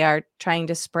believe they are trying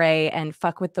to spray and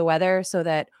fuck with the weather so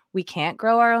that we can't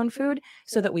grow our own food,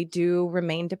 so that we do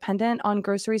remain dependent on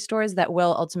grocery stores that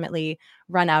will ultimately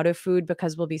run out of food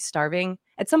because we'll be starving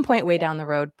at some point way down the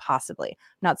road, possibly. I'm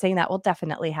not saying that will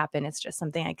definitely happen. It's just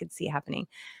something I could see happening.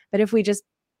 But if we just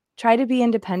try to be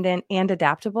independent and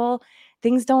adaptable,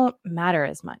 things don't matter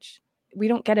as much. We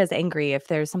don't get as angry if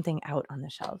there's something out on the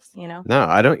shelves, you know? No,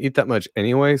 I don't eat that much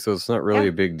anyway, so it's not really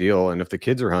a big deal. And if the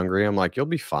kids are hungry, I'm like, you'll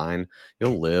be fine.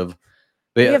 You'll live.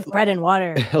 But We yeah, have bread and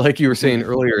water. like you were saying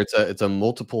earlier, it's a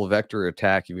multiple vector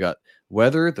attack. You've got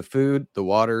weather, the food, the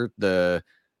water, and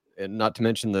not to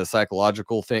mention the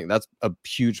psychological thing. That's a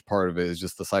huge part of it, is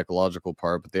just the psychological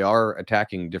part. But they are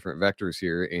attacking different vectors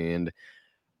here, and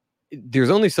there's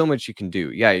only so much you can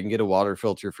do. Yeah, you can get a water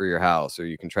filter for your house, or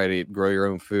you can try to grow your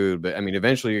own food. But I mean,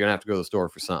 eventually you're gonna have to go to the store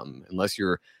for something, unless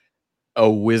you're a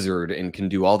wizard and can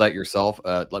do all that yourself.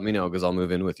 Let me know, because I'll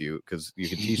move in with you, because you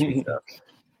can teach me stuff.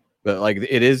 But like,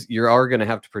 it is, you are going to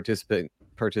have to participate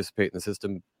in the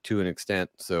system to an extent.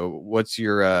 So what's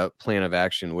your plan of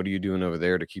action? What are you doing over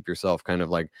there to keep yourself kind of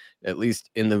like at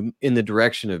least in the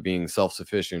direction of being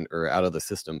self-sufficient or out of the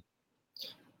system?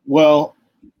 Well,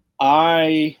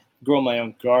 I grow my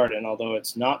own garden, although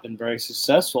it's not been very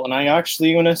successful. And I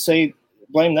actually want to say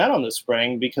blame that on the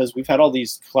spraying, because we've had all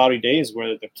these cloudy days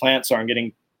where the plants aren't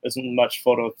getting as much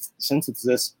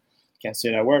photosynthesis. Can't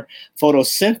say that word,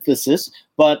 photosynthesis.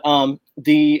 But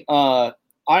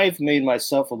I've made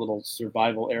myself a little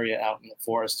survival area out in the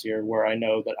forest here, where I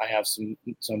know that I have some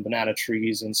banana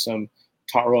trees and some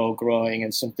taro growing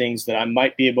and some things that I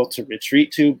might be able to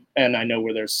retreat to, and I know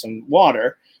where there's some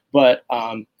water. But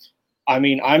I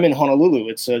mean, I'm in Honolulu.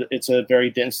 It's a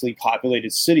very densely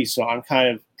populated city, so I'm kind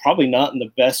of probably not in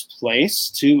the best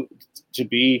place to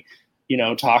be,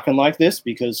 talking like this,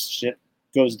 because shit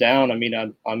goes down. I mean,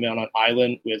 I'm on an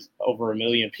island with over 1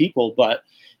 million people, but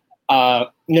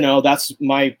that's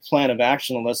my plan of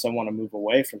action unless I want to move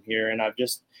away from here. And I've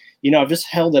just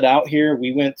held it out here.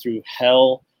 We went through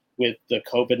hell with the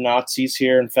COVID Nazis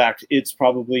here. In fact, it's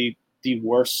probably the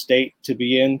worst state to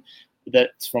be in.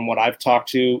 That's from what I've talked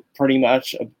to, pretty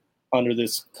much under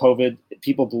this COVID.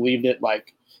 People believed it.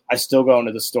 Like, I still go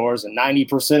into the stores and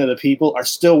 90% of the people are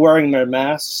still wearing their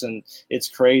masks, and it's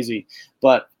crazy.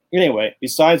 But anyway,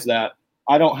 besides that,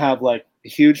 I don't have like a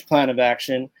huge plan of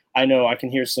action. I know I can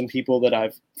hear some people that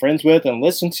I've friends with and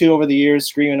listened to over the years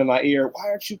screaming in my ear, why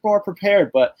aren't you more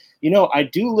prepared? But, I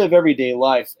do live everyday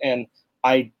life. And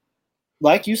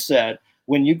like you said,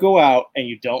 when you go out and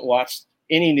you don't watch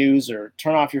any news or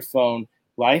turn off your phone,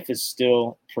 life is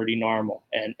still pretty normal.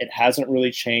 And it hasn't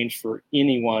really changed for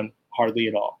anyone hardly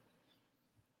at all.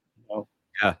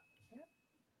 Yeah.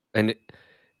 And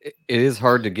it is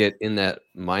hard to get in that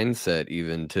mindset,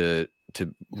 even to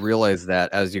realize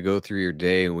that as you go through your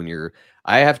day,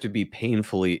 I have to be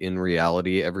painfully in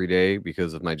reality every day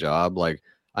because of my job. Like,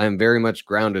 I am very much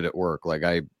grounded at work. Like,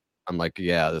 I'm like,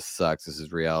 yeah, this sucks. This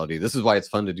is reality. This is why it's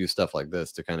fun to do stuff like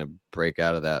this, to kind of break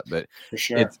out of that. But for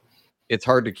sure, it's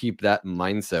hard to keep that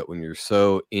mindset when you're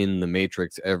so in the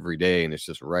matrix every day, and it's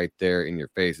just right there in your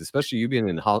face, especially you being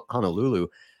in Honolulu.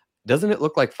 Doesn't it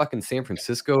look like fucking San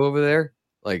Francisco over there?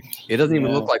 Like, it doesn't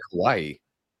even look like Hawaii.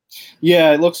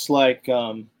 Yeah, it looks like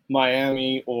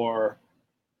Miami or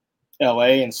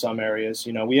LA in some areas.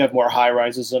 We have more high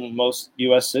rises than most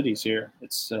U.S. cities here.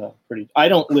 It's pretty. I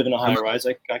don't live in a high rise.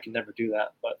 I can never do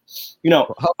that. But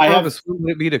how far of a swim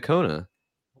would it be to Kona?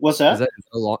 What's that?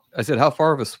 I said, how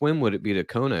far of a swim would it be to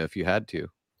Kona if you had to?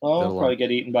 Oh, probably get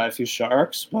eaten by a few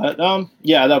sharks. But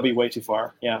yeah, that would be way too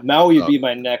far. Yeah, Maui would be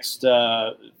my next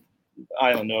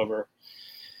island over.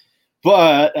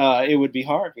 But it would be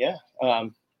hard. Yeah.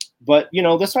 But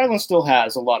this island still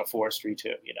has a lot of forestry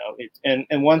too. And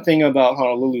one thing about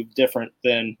Honolulu different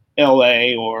than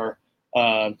LA or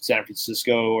San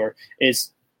Francisco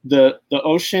is the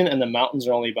ocean and the mountains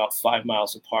are only about 5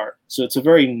 miles apart. So it's a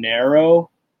very narrow,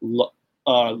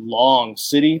 long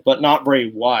city, but not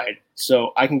very wide.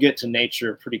 So I can get to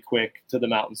nature pretty quick, to the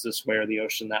mountains this way or the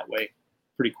ocean that way,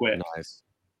 pretty quick. Nice.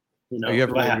 Are you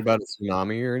ever worried about a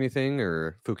tsunami or anything,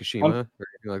 or Fukushima or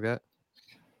anything like that?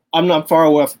 I'm not far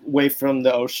away from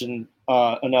the ocean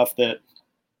enough that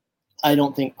I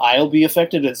don't think I'll be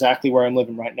affected exactly where I'm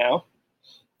living right now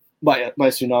by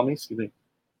tsunami. Excuse me.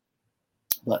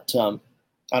 But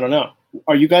I don't know.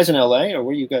 Are you guys in LA or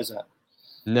where are you guys at?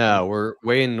 No, we're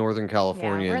way in Northern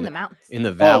California. Yeah, we're in the mountains. In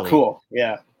the valley. Oh, cool.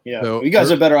 Yeah. So you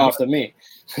guys are better off than me.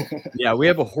 Yeah, we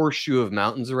have a horseshoe of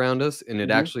mountains around us, and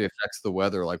it actually affects the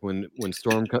weather. Like when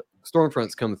storm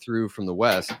fronts come through from the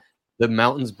west, the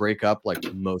mountains break up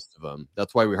like most of them.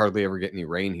 That's why we hardly ever get any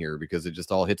rain here, because it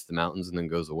just all hits the mountains and then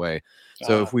goes away.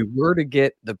 So if we were to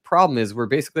get, the problem is we're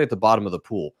basically at the bottom of the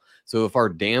pool. So if our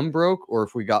dam broke or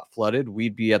if we got flooded,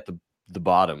 we'd be at the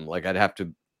bottom. Like I'd have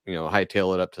to,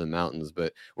 hightail it up to the mountains.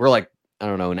 But we're like, I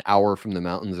don't know, an hour from the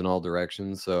mountains in all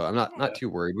directions. So I'm not too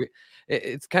worried.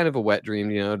 It's kind of a wet dream,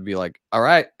 to be like, all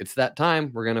right, it's that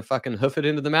time. We're going to fucking hoof it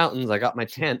into the mountains. I got my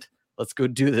tent. Let's go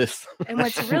do this. And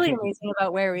what's really amazing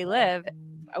about where we live,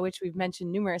 which we've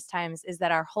mentioned numerous times, is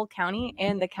that our whole county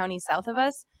and the county south of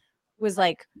us was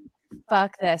like,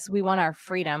 fuck this. We want our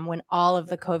freedom. When all of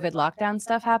the COVID lockdown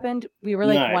stuff happened, we were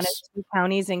like one of 2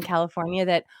 counties in California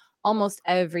that almost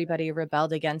everybody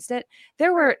rebelled against it.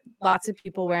 There were lots of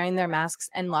people wearing their masks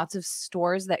and lots of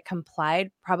stores that complied,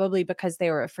 probably because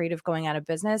they were afraid of going out of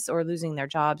business or losing their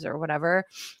jobs or whatever.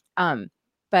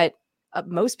 But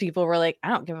most people were like, I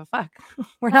don't give a fuck.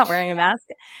 We're not wearing a mask.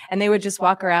 And they would just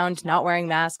walk around not wearing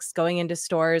masks, going into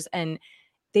stores. And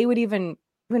they would even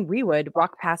we would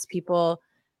walk past people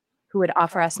who would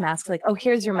offer us masks, like, oh,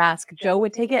 here's your mask. Joe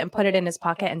would take it and put it in his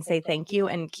pocket and say thank you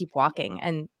and keep walking.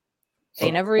 And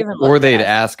they never even or they'd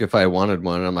ask if I wanted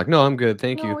one. And I'm like, no, I'm good.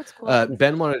 Thank you. It's cool.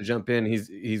 Ben wanted to jump in. He's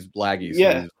laggy.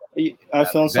 So I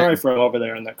feel sorry for him over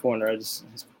there in that corner.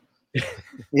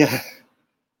 Yeah.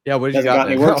 What did you got?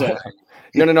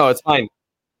 No, it's fine.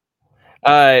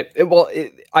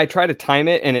 I try to time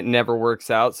it and it never works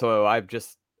out. So I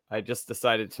just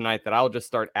decided tonight that I'll just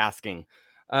start asking.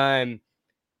 When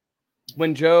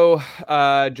Joe,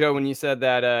 when you said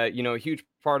that, a huge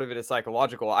part of it is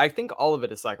psychological, I think all of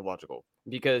it is psychological,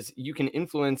 because you can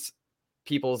influence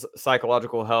people's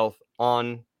psychological health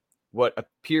on what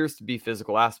appears to be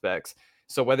physical aspects.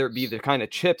 So whether it be the kind of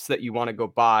chips that you want to go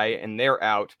buy and they're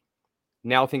out,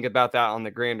 now think about that on the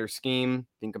grander scheme.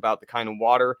 Think about the kind of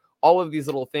water. All of these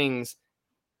little things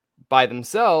by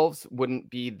themselves wouldn't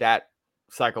be that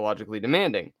psychologically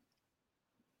demanding.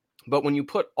 But when you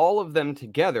put all of them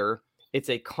together, it's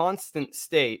a constant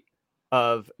state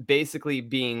of basically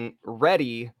being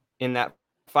ready in that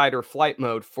fight or flight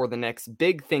mode for the next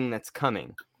big thing that's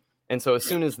coming. And so as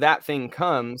soon as that thing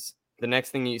comes, the next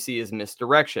thing you see is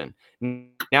misdirection.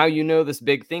 Now this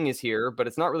big thing is here, but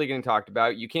it's not really getting talked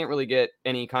about. You can't really get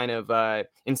any kind of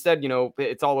instead,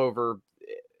 it's all over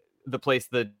the place,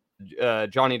 the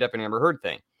Johnny Depp and Amber Heard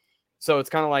thing. So it's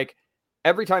kind of like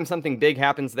every time something big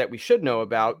happens that we should know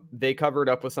about, they cover it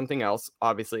up with something else,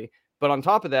 obviously. But on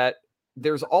top of that,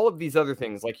 there's all of these other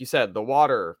things, like you said, the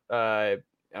water, and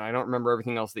I don't remember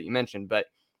everything else that you mentioned, but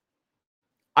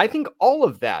I think all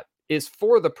of that is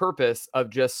for the purpose of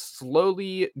just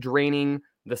slowly draining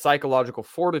the psychological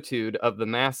fortitude of the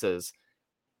masses,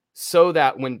 so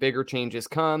that when bigger changes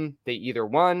come, they either,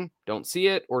 1, don't see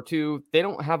it, or 2, they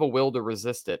don't have a will to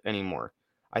resist it anymore.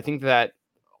 I think that's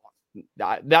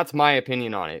my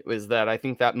opinion on it, is that I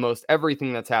think that most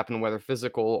everything that's happened, whether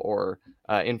physical or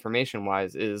information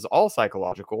wise, is all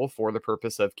psychological for the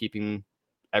purpose of keeping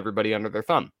everybody under their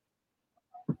thumb.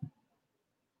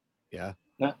 Yeah.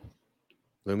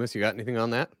 Loomis, you got anything on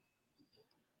that?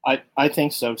 I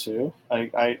think so too.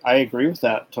 I agree with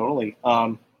that totally.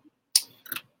 I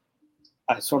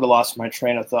sort of lost my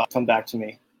train of thought. Come back to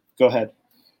me. Go ahead.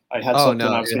 I had something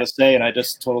I was going to say and I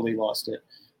just totally lost it.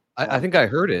 I think I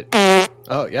heard it.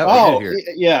 Oh, yeah. Oh,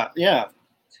 yeah.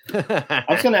 I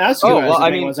was going to ask you guys if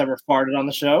anyone's ever farted on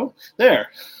the show. There.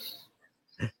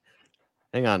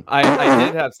 Hang on. I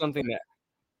did have something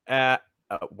that...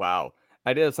 wow.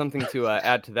 I did have something to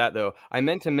add to that, though. I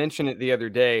meant to mention it the other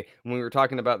day when we were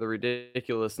talking about the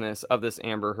ridiculousness of this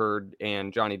Amber Heard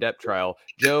and Johnny Depp trial.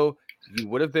 Joe, you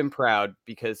would have been proud,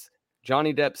 because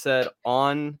Johnny Depp said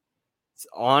on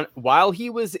while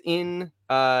he was in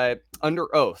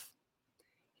under oath,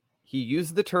 he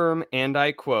used the term, and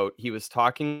I quote, he was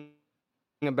talking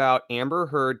about Amber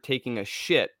Heard taking a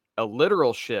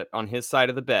literal shit on his side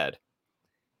of the bed.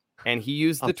 And he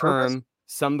used the term,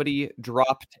 somebody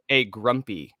dropped a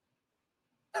grumpy.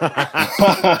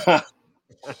 And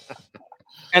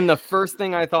the first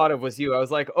thing I thought of was you. I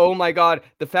was like, oh my God,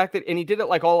 the fact that, and he did it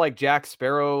like all like Jack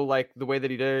Sparrow, like the way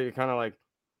that he did it, kind of like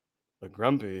a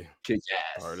grumpy.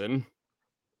 Pardon.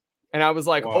 And I was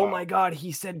like, oh my God,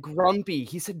 he said grumpy.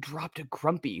 He said dropped a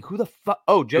grumpy. Who the fuck?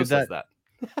 Oh, Joe says that.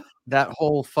 that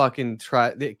whole fucking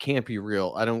trial, it can't be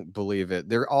real. I don't believe it.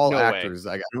 They're all No way. actors.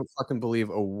 I don't fucking believe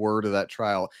a word of that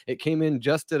trial. It came in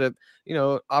just at a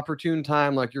opportune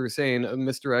time, like you were saying, a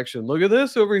misdirection. Look at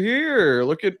this over here.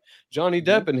 Look at Johnny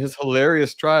Depp and his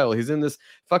hilarious trial. He's in this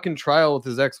fucking trial with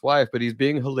his ex-wife, but he's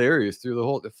being hilarious through the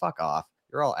whole. Fuck off.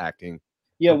 You're all acting.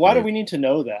 Yeah, Don't why do believe we need to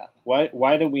know that?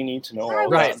 Why do we need to know Yeah, I all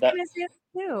was Right. just that? gonna say that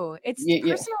too. It's Yeah,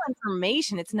 yeah. personal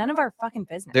information. It's none of our fucking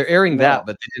business. They're airing No. that,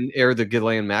 but they didn't air the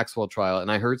Ghislaine Maxwell trial.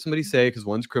 And I heard somebody say, because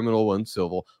one's criminal, one's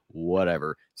civil,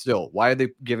 whatever. Still, why are they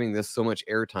giving this so much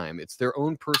airtime? It's their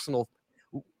own personal.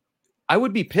 I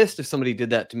would be pissed if somebody did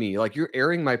that to me. Like, you're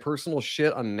airing my personal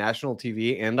shit on national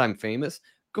TV and I'm famous.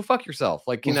 Go fuck yourself.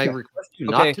 Like, can I request you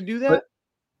Okay, not to do that?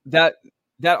 but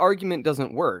that argument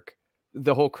doesn't work.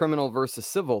 The whole criminal versus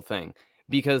civil thing,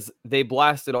 because they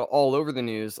blasted all over the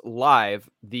news live.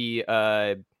 The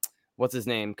what's his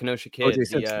name? Kenosha kid. O.J.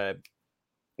 Simpson.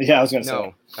 Yeah, I was gonna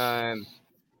say. No,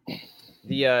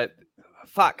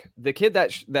 the kid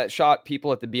that shot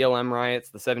people at the BLM riots,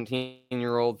 the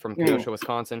 17-year-old from Kenosha,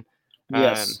 Wisconsin.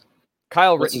 Yes.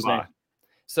 Kyle What's his name? Rittenbaugh.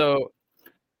 So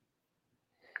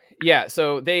yeah,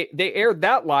 so they aired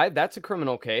that live. That's a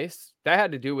criminal case. That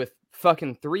had to do with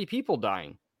fucking 3 people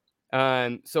dying.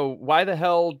 So why the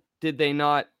hell did they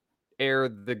not air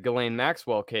the Ghislaine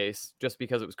Maxwell case just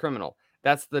because it was criminal?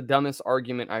 That's the dumbest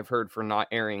argument I've heard for not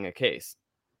airing a case.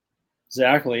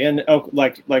 Exactly, and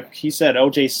like he said,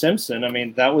 O.J. Simpson. I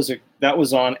mean, that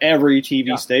was on every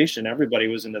TV station. Everybody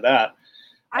was into that.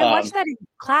 I watched that in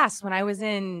class when I was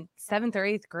in 7th or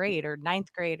 8th grade or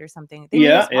 9th grade or something. They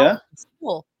Yeah, made us watch it in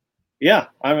school. Yeah,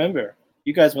 I remember.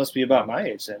 You guys must be about my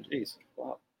age then. Jeez.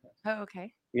 Wow. Oh,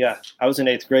 okay. Yeah, I was in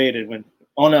 8th grade and when.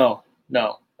 Oh no,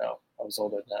 I was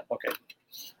older than that. Okay,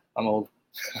 I'm old.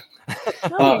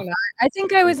 No, you're not. I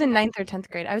think I was in 9th or 10th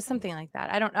grade. I was something like that.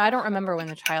 I don't remember when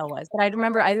the trial was, but I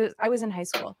remember I was in high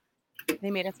school. They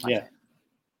made us watch it.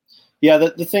 Yeah.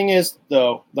 The thing is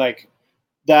though, like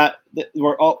that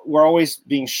we're always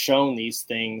being shown these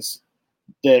things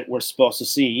that we're supposed to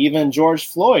see. Even George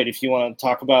Floyd, if you want to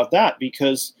talk about that,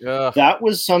 because that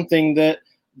was something that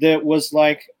was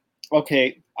like,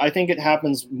 okay, I think it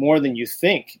happens more than you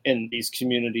think in these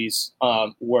communities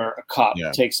where a cop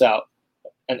takes out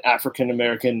an African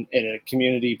American in a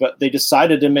community, but they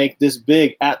decided to make this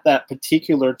big at that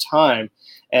particular time,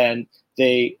 and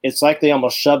it's like they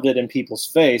almost shoved it in people's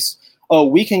face. Oh,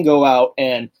 we can go out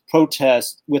and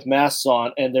protest with masks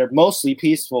on, and they're mostly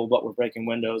peaceful, but we're breaking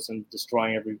windows and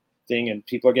destroying everything, and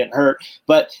people are getting hurt.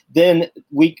 But then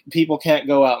people can't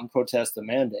go out and protest the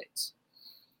mandates.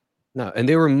 No, and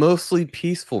they were mostly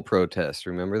peaceful protests.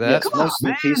 Remember that? Yes,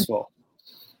 mostly peaceful.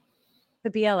 The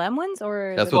BLM ones,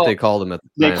 or that's what they called them at the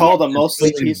time. They called them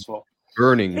mostly peaceful.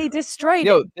 Burning. They destroyed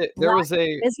there was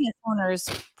a business owners'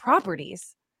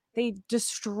 properties. They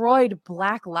destroyed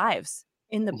Black lives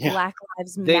in the Black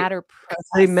Lives Matter protest.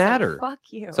 They matter. So fuck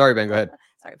you. Sorry, Ben. Go ahead.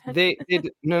 Sorry, Ben.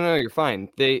 No, you're fine.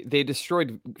 They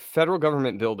destroyed federal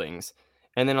government buildings,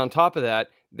 and then on top of that,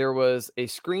 there was a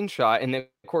screenshot, and then,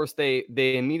 of course they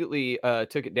immediately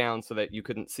took it down so that you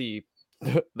couldn't see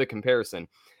the comparison.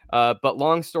 But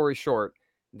long story short,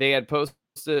 they had posted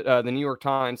the New York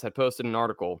Times had posted an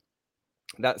article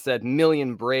that said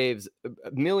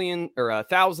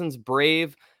thousands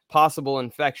brave possible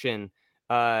infection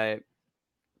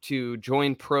to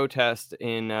join protest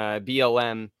in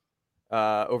BLM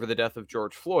over the death of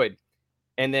George Floyd.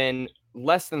 And then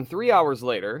less than 3 hours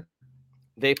later,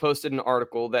 they posted an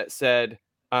article that said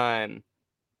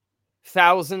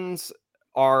thousands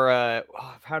are,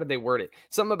 how did they word it?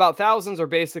 Something about thousands are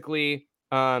basically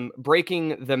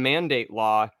breaking the mandate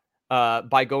law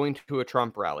by going to a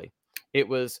Trump rally. It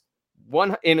was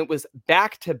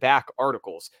back-to-back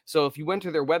articles. So if you went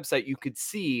to their website, you could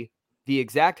see the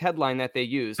exact headline that they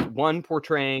used. One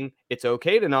portraying it's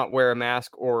okay to not wear a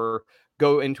mask or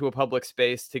go into a public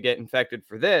space to get infected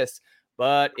for this,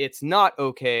 but it's not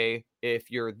okay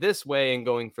if you're this way and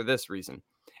going for this reason.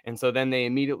 And so then they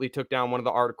immediately took down one of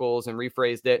the articles and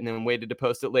rephrased it and then waited to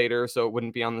post it later so it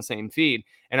wouldn't be on the same feed.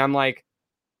 And I'm like,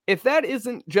 if that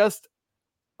isn't just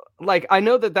like, I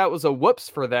know that was a whoops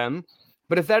for them,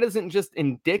 but if that isn't just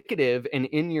indicative and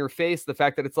in your face, the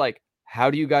fact that it's like, how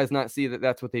do you guys not see that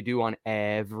that's what they do on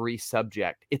every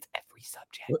subject? It's every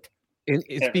subject. And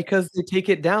it's because they take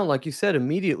it down, like you said,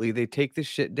 immediately. They take this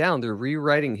shit down. They're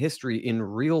rewriting history in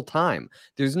real time.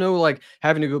 There's no like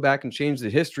having to go back and change the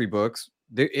history books.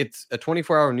 It's a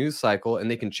 24-hour news cycle, and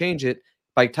they can change it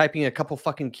by typing a couple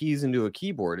fucking keys into a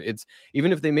keyboard. It's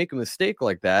even if they make a mistake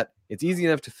like that, it's easy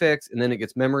enough to fix, and then it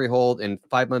gets memory hold, and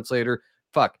 5 months later,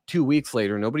 fuck, 2 weeks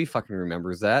later, nobody fucking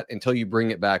remembers that until you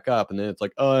bring it back up, and then it's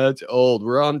like, oh, that's old.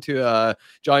 We're on to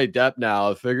Johnny Depp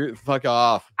now. Fuck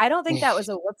off. I don't think that was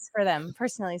a whoops for them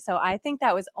personally. So I think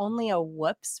that was only a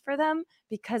whoops for them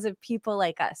because of people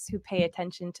like us who pay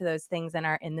attention to those things and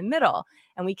are in the middle,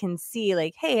 and we can see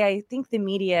like, hey, I think the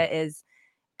media is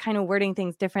kind of wording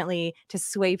things differently to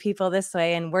sway people this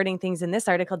way and wording things in this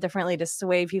article differently to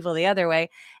sway people the other way.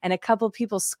 And a couple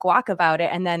people squawk about it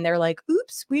and then they're like,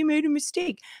 oops, we made a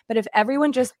mistake. But if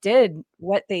everyone just did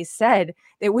what they said,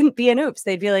 it wouldn't be an oops.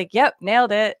 They'd be like, yep,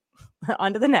 nailed it.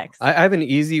 On to the next. I have an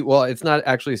easy, well, it's not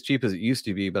actually as cheap as it used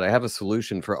to be, but I have a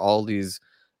solution for all these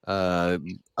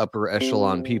upper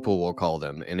echelon people, we'll call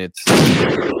them. And it's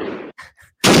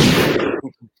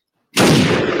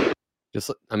just,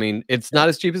 I mean, it's not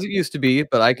as cheap as it used to be,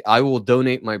 but I will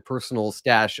donate my personal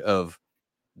stash of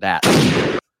that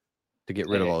to get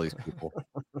rid of all these people.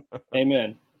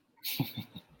 Amen.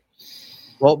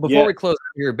 Well, before we close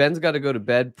here, Ben's got to go to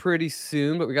bed pretty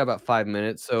soon, but we got about 5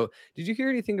 minutes. So did you hear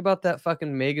anything about that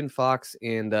fucking Megan Fox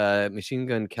and Machine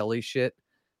Gun Kelly shit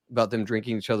about them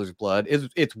drinking each other's blood?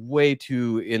 It's way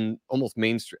too in almost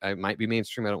mainstream. It might be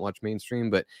mainstream. I don't watch mainstream,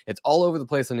 but it's all over the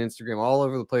place on Instagram, all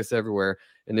over the place everywhere.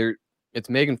 And it's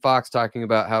Megan Fox talking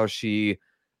about how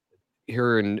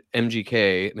her and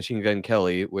MGK, Machine Gun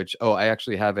Kelly, which, I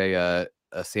actually have a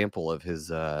sample of his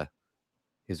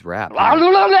rap.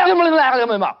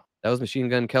 That was Machine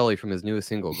Gun Kelly from his newest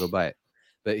single, Go Buy It.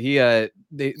 But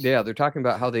they're talking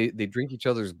about how they drink each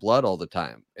other's blood all the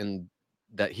time, and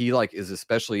that he like is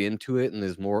especially into it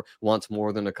and wants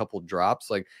more than a couple drops.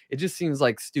 Like, it just seems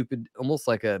like stupid, almost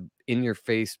like a in your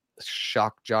face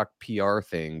shock jock PR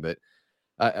thing. But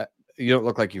you don't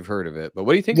look like you've heard of it. But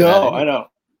what do you think? No, I know.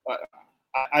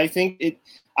 I think it.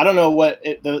 I don't know what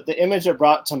the image it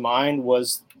brought to mind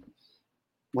was.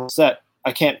 What's that?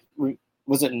 I can't.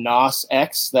 Was it Nas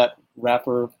X, that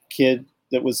rapper kid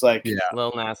that was like? Yeah,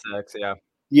 Lil Nas X. Yeah.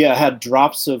 Yeah, had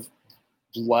drops of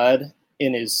blood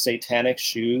in his satanic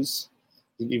shoes.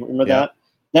 Do you remember that?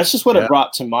 That's just what it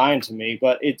brought to mind to me.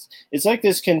 But it's like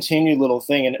this continued little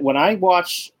thing. And when I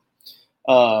watch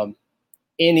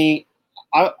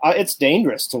it's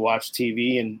dangerous to watch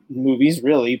TV and movies,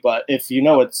 really. But if you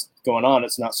know what's going on,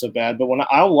 it's not so bad. But when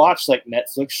I'll watch like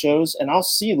Netflix shows and I'll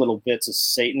see little bits of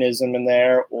Satanism in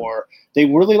there, or they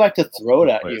really like to throw it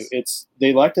at you.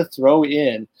 They like to throw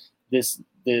in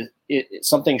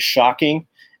something shocking.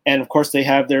 And of course they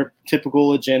have their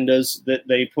typical agendas that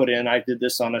they put in. I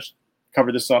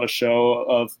covered this on a show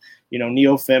of,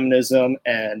 neo-feminism,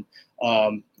 and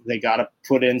they got to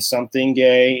put in something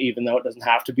gay, even though it doesn't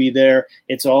have to be there.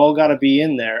 It's all got to be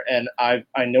in there. And I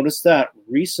noticed that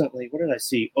recently. What did I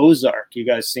see? Ozark. You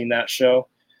guys seen that show?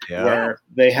 Yeah. Where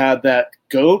they had that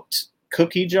goat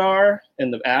cookie jar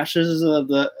and the ashes of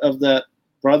that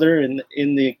brother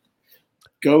in the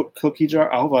goat cookie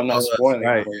jar. I hope I'm not spoiling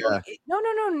right. it. Yeah.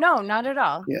 No, not at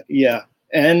all. Yeah.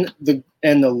 And the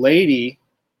lady,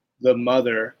 the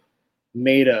mother,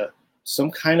 made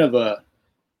some kind of a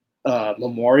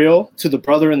memorial to the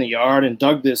brother in the yard and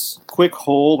dug this quick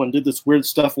hole and did this weird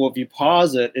stuff. Well, if you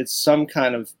pause it, it's some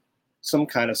kind of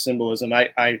symbolism.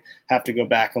 I have to go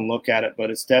back and look at it,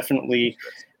 but it's definitely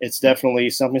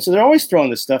something. So they're always throwing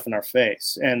this stuff in our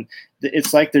face, and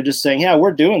it's like they're just saying, yeah,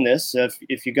 we're doing this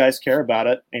if you guys care about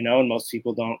it, and most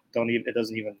people don't even, it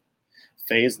doesn't even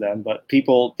phase them. But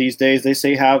people these days, they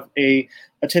say, have a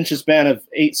attention span of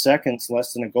 8 seconds,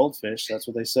 less than a goldfish. That's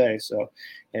what they say. So,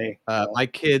 hey, my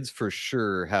kids for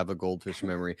sure have a goldfish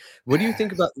memory. What do you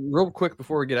think about, real quick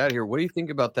before we get out of here, what do you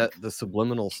think about the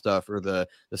subliminal stuff, or the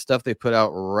stuff they put out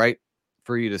right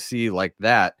for you to see, like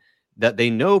that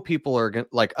they know people are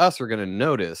like us are going to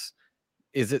notice?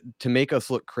 Is it to make us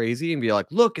look crazy and be like,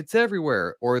 look, it's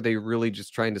everywhere? Or are they really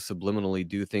just trying to subliminally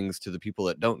do things to the people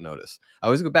that don't notice? I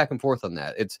always go back and forth on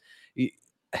that.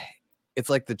 It's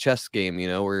like the chess game,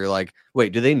 where you're like,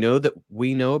 wait, do they know that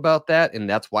we know about that and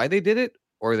that's why they did it?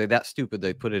 Or are they that stupid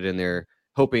they put it in there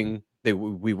hoping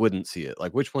we wouldn't see it?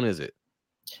 Like, which one is it?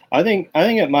 I think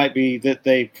it might be that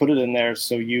they put it in there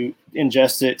so you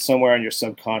ingest it somewhere in your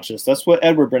subconscious. That's what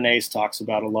Edward Bernays talks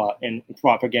about a lot in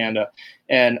propaganda.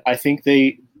 And I think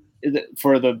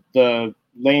for the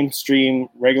mainstream,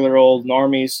 regular old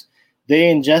normies,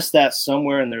 they ingest that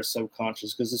somewhere in their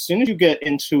subconscious. Because as soon as you get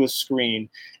into a screen,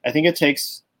 I think it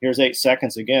takes, here's 8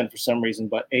 seconds again for some reason,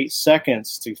 but 8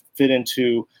 seconds to fit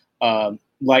into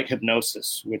light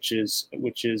hypnosis, which is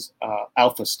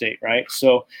alpha state, right?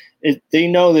 So they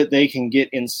know that they can get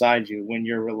inside you when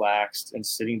you're relaxed and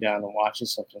sitting down and watching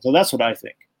something. So that's what I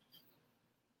think.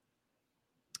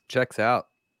 Checks out.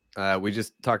 We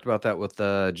just talked about that with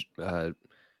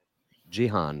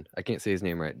Jihan. I can't say his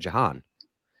name right. Jahan.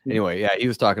 Anyway, yeah, he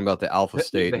was talking about the alpha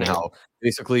state and how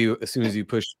basically as soon as you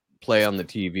push play on the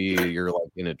TV, you're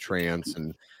like in a trance.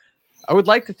 And I would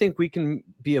like to think we can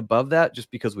be above that just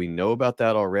because we know about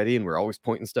that already and we're always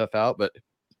pointing stuff out, but it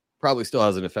probably still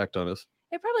has an effect on us.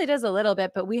 It probably does a little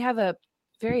bit, but we have a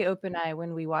very open eye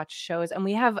when we watch shows, and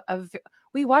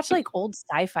we watch like old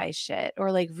sci-fi shit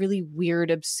or like really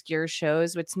weird, obscure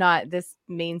shows. It's not this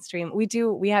mainstream.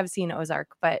 We have seen Ozark,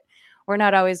 but we're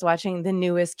not always watching the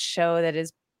newest show that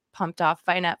is pumped off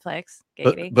by Netflix.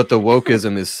 But the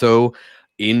wokeism is so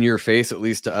in your face, at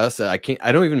least to us, that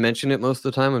I don't even mention it most of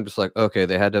the time. I'm just like, okay,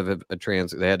 they had to have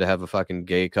they had to have a fucking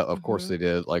gay cut. Of course they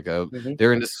did. Like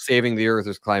they're into saving the earth.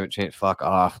 There's climate change. Fuck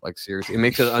off. Like seriously, it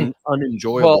makes it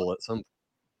unenjoyable at some.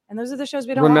 And those are the shows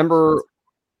we don't remember watch.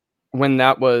 when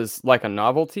that was like a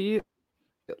novelty.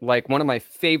 Like one of my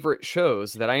favorite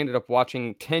shows that I ended up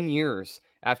watching 10 years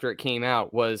after it came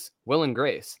out was Will and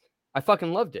Grace. I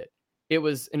fucking loved it. It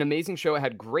was an amazing show. It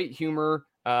had great humor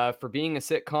for being a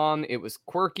sitcom. It was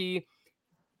quirky.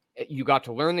 You got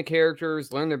to learn the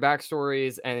characters, learn their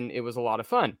backstories, and it was a lot of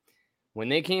fun. When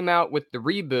they came out with the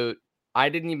reboot, I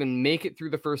didn't even make it through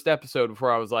the first episode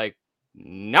before I was like,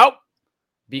 nope,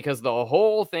 because the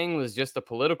whole thing was just a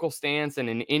political stance and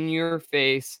an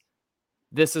in-your-face,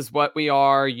 this is what we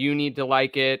are, you need to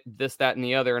like it, this, that, and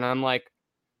the other. And I'm like,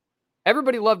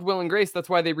 everybody loved Will and Grace. That's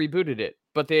why they rebooted it.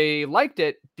 But they liked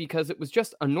it because it was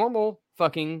just a normal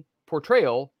fucking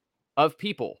portrayal of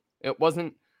people. It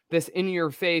wasn't this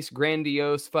in-your-face,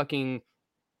 grandiose fucking,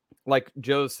 like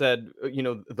Joe said,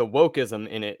 the wokeism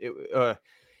in it. It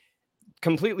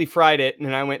completely fried it.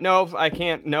 And I went, no, I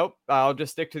can't. Nope. I'll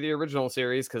just stick to the original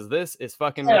series because this is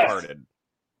fucking retarded.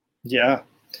 Yeah.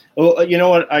 Well, you know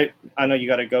what? I know you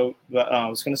got to go. But I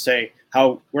was going to say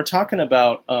how we're talking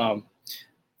about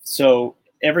so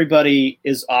everybody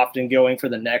is often going for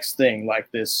the next thing, like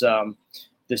this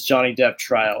this Johnny Depp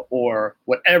trial or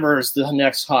whatever is the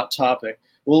next hot topic.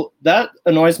 Well, that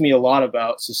annoys me a lot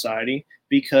about society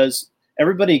because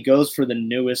everybody goes for the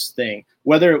newest thing.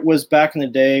 Whether it was back in the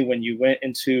day when you went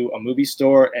into a movie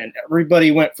store and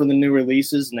everybody went for the new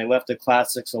releases and they left the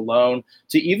classics alone,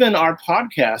 to even our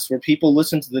podcast where people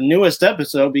listen to the newest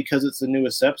episode because it's the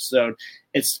newest episode.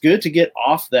 It's good to get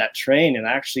off that train and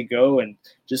actually go and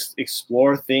just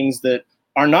explore things that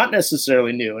are not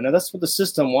necessarily new. And that's what the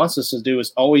system wants us to do,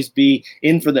 is always be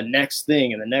in for the next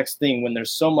thing and the next thing when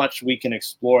there's so much we can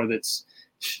explore that's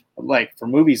like for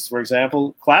movies, for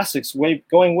example, classics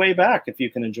going way back if you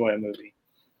can enjoy a movie.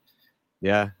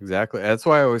 Yeah, exactly. That's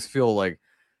why I always feel like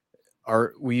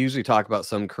we usually talk about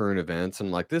some current events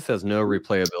and like this has no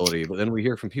replayability, but then we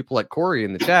hear from people like Corey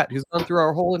in the chat who's gone through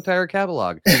our whole entire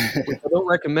catalog, which I don't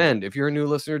recommend. If you're a new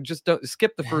listener, just don't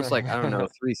skip the first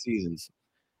 3 seasons.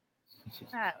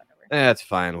 That's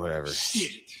fine, whatever.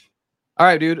 All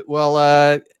right, dude.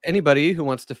 Well, anybody who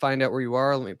wants to find out where you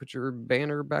are, let me put your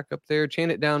banner back up there,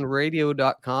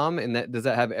 chainitdownradio.com. And does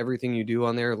that have everything you do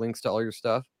on there, links to all your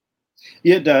stuff?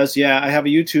 Yeah, it does. Yeah, I have a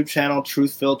YouTube channel,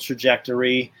 Truth-Filled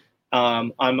Trajectory.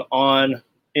 I'm on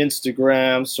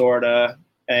Instagram, sorta,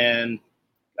 and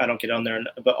I don't get on there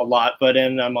a lot, but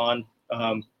then I'm on,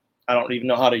 I don't even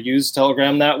know how to use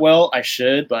Telegram that well. I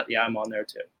should, but yeah, I'm on there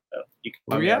too. So you can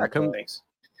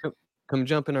come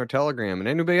jump in our Telegram, and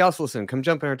anybody else listen, come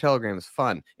jump in our Telegram. It's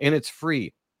fun and it's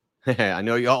free. I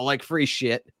know y'all like free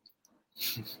shit.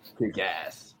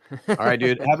 Yes. All right,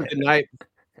 dude. Have a good night.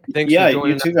 Thanks. Yeah, for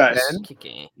joining you too, guys.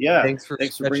 Ben. Yeah, thanks for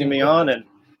bringing me on, and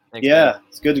thanks, yeah, man.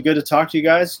 It's good to talk to you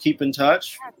guys. Keep in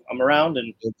touch. I'm around,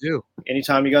 and we'll do.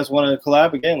 Anytime you guys want to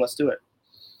collab again, let's do it.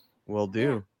 We'll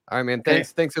do. All right, man.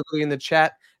 Thanks everybody in the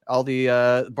chat. All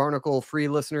the Barnacle free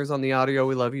listeners on the audio.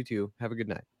 We love you too. Have a good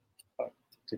night.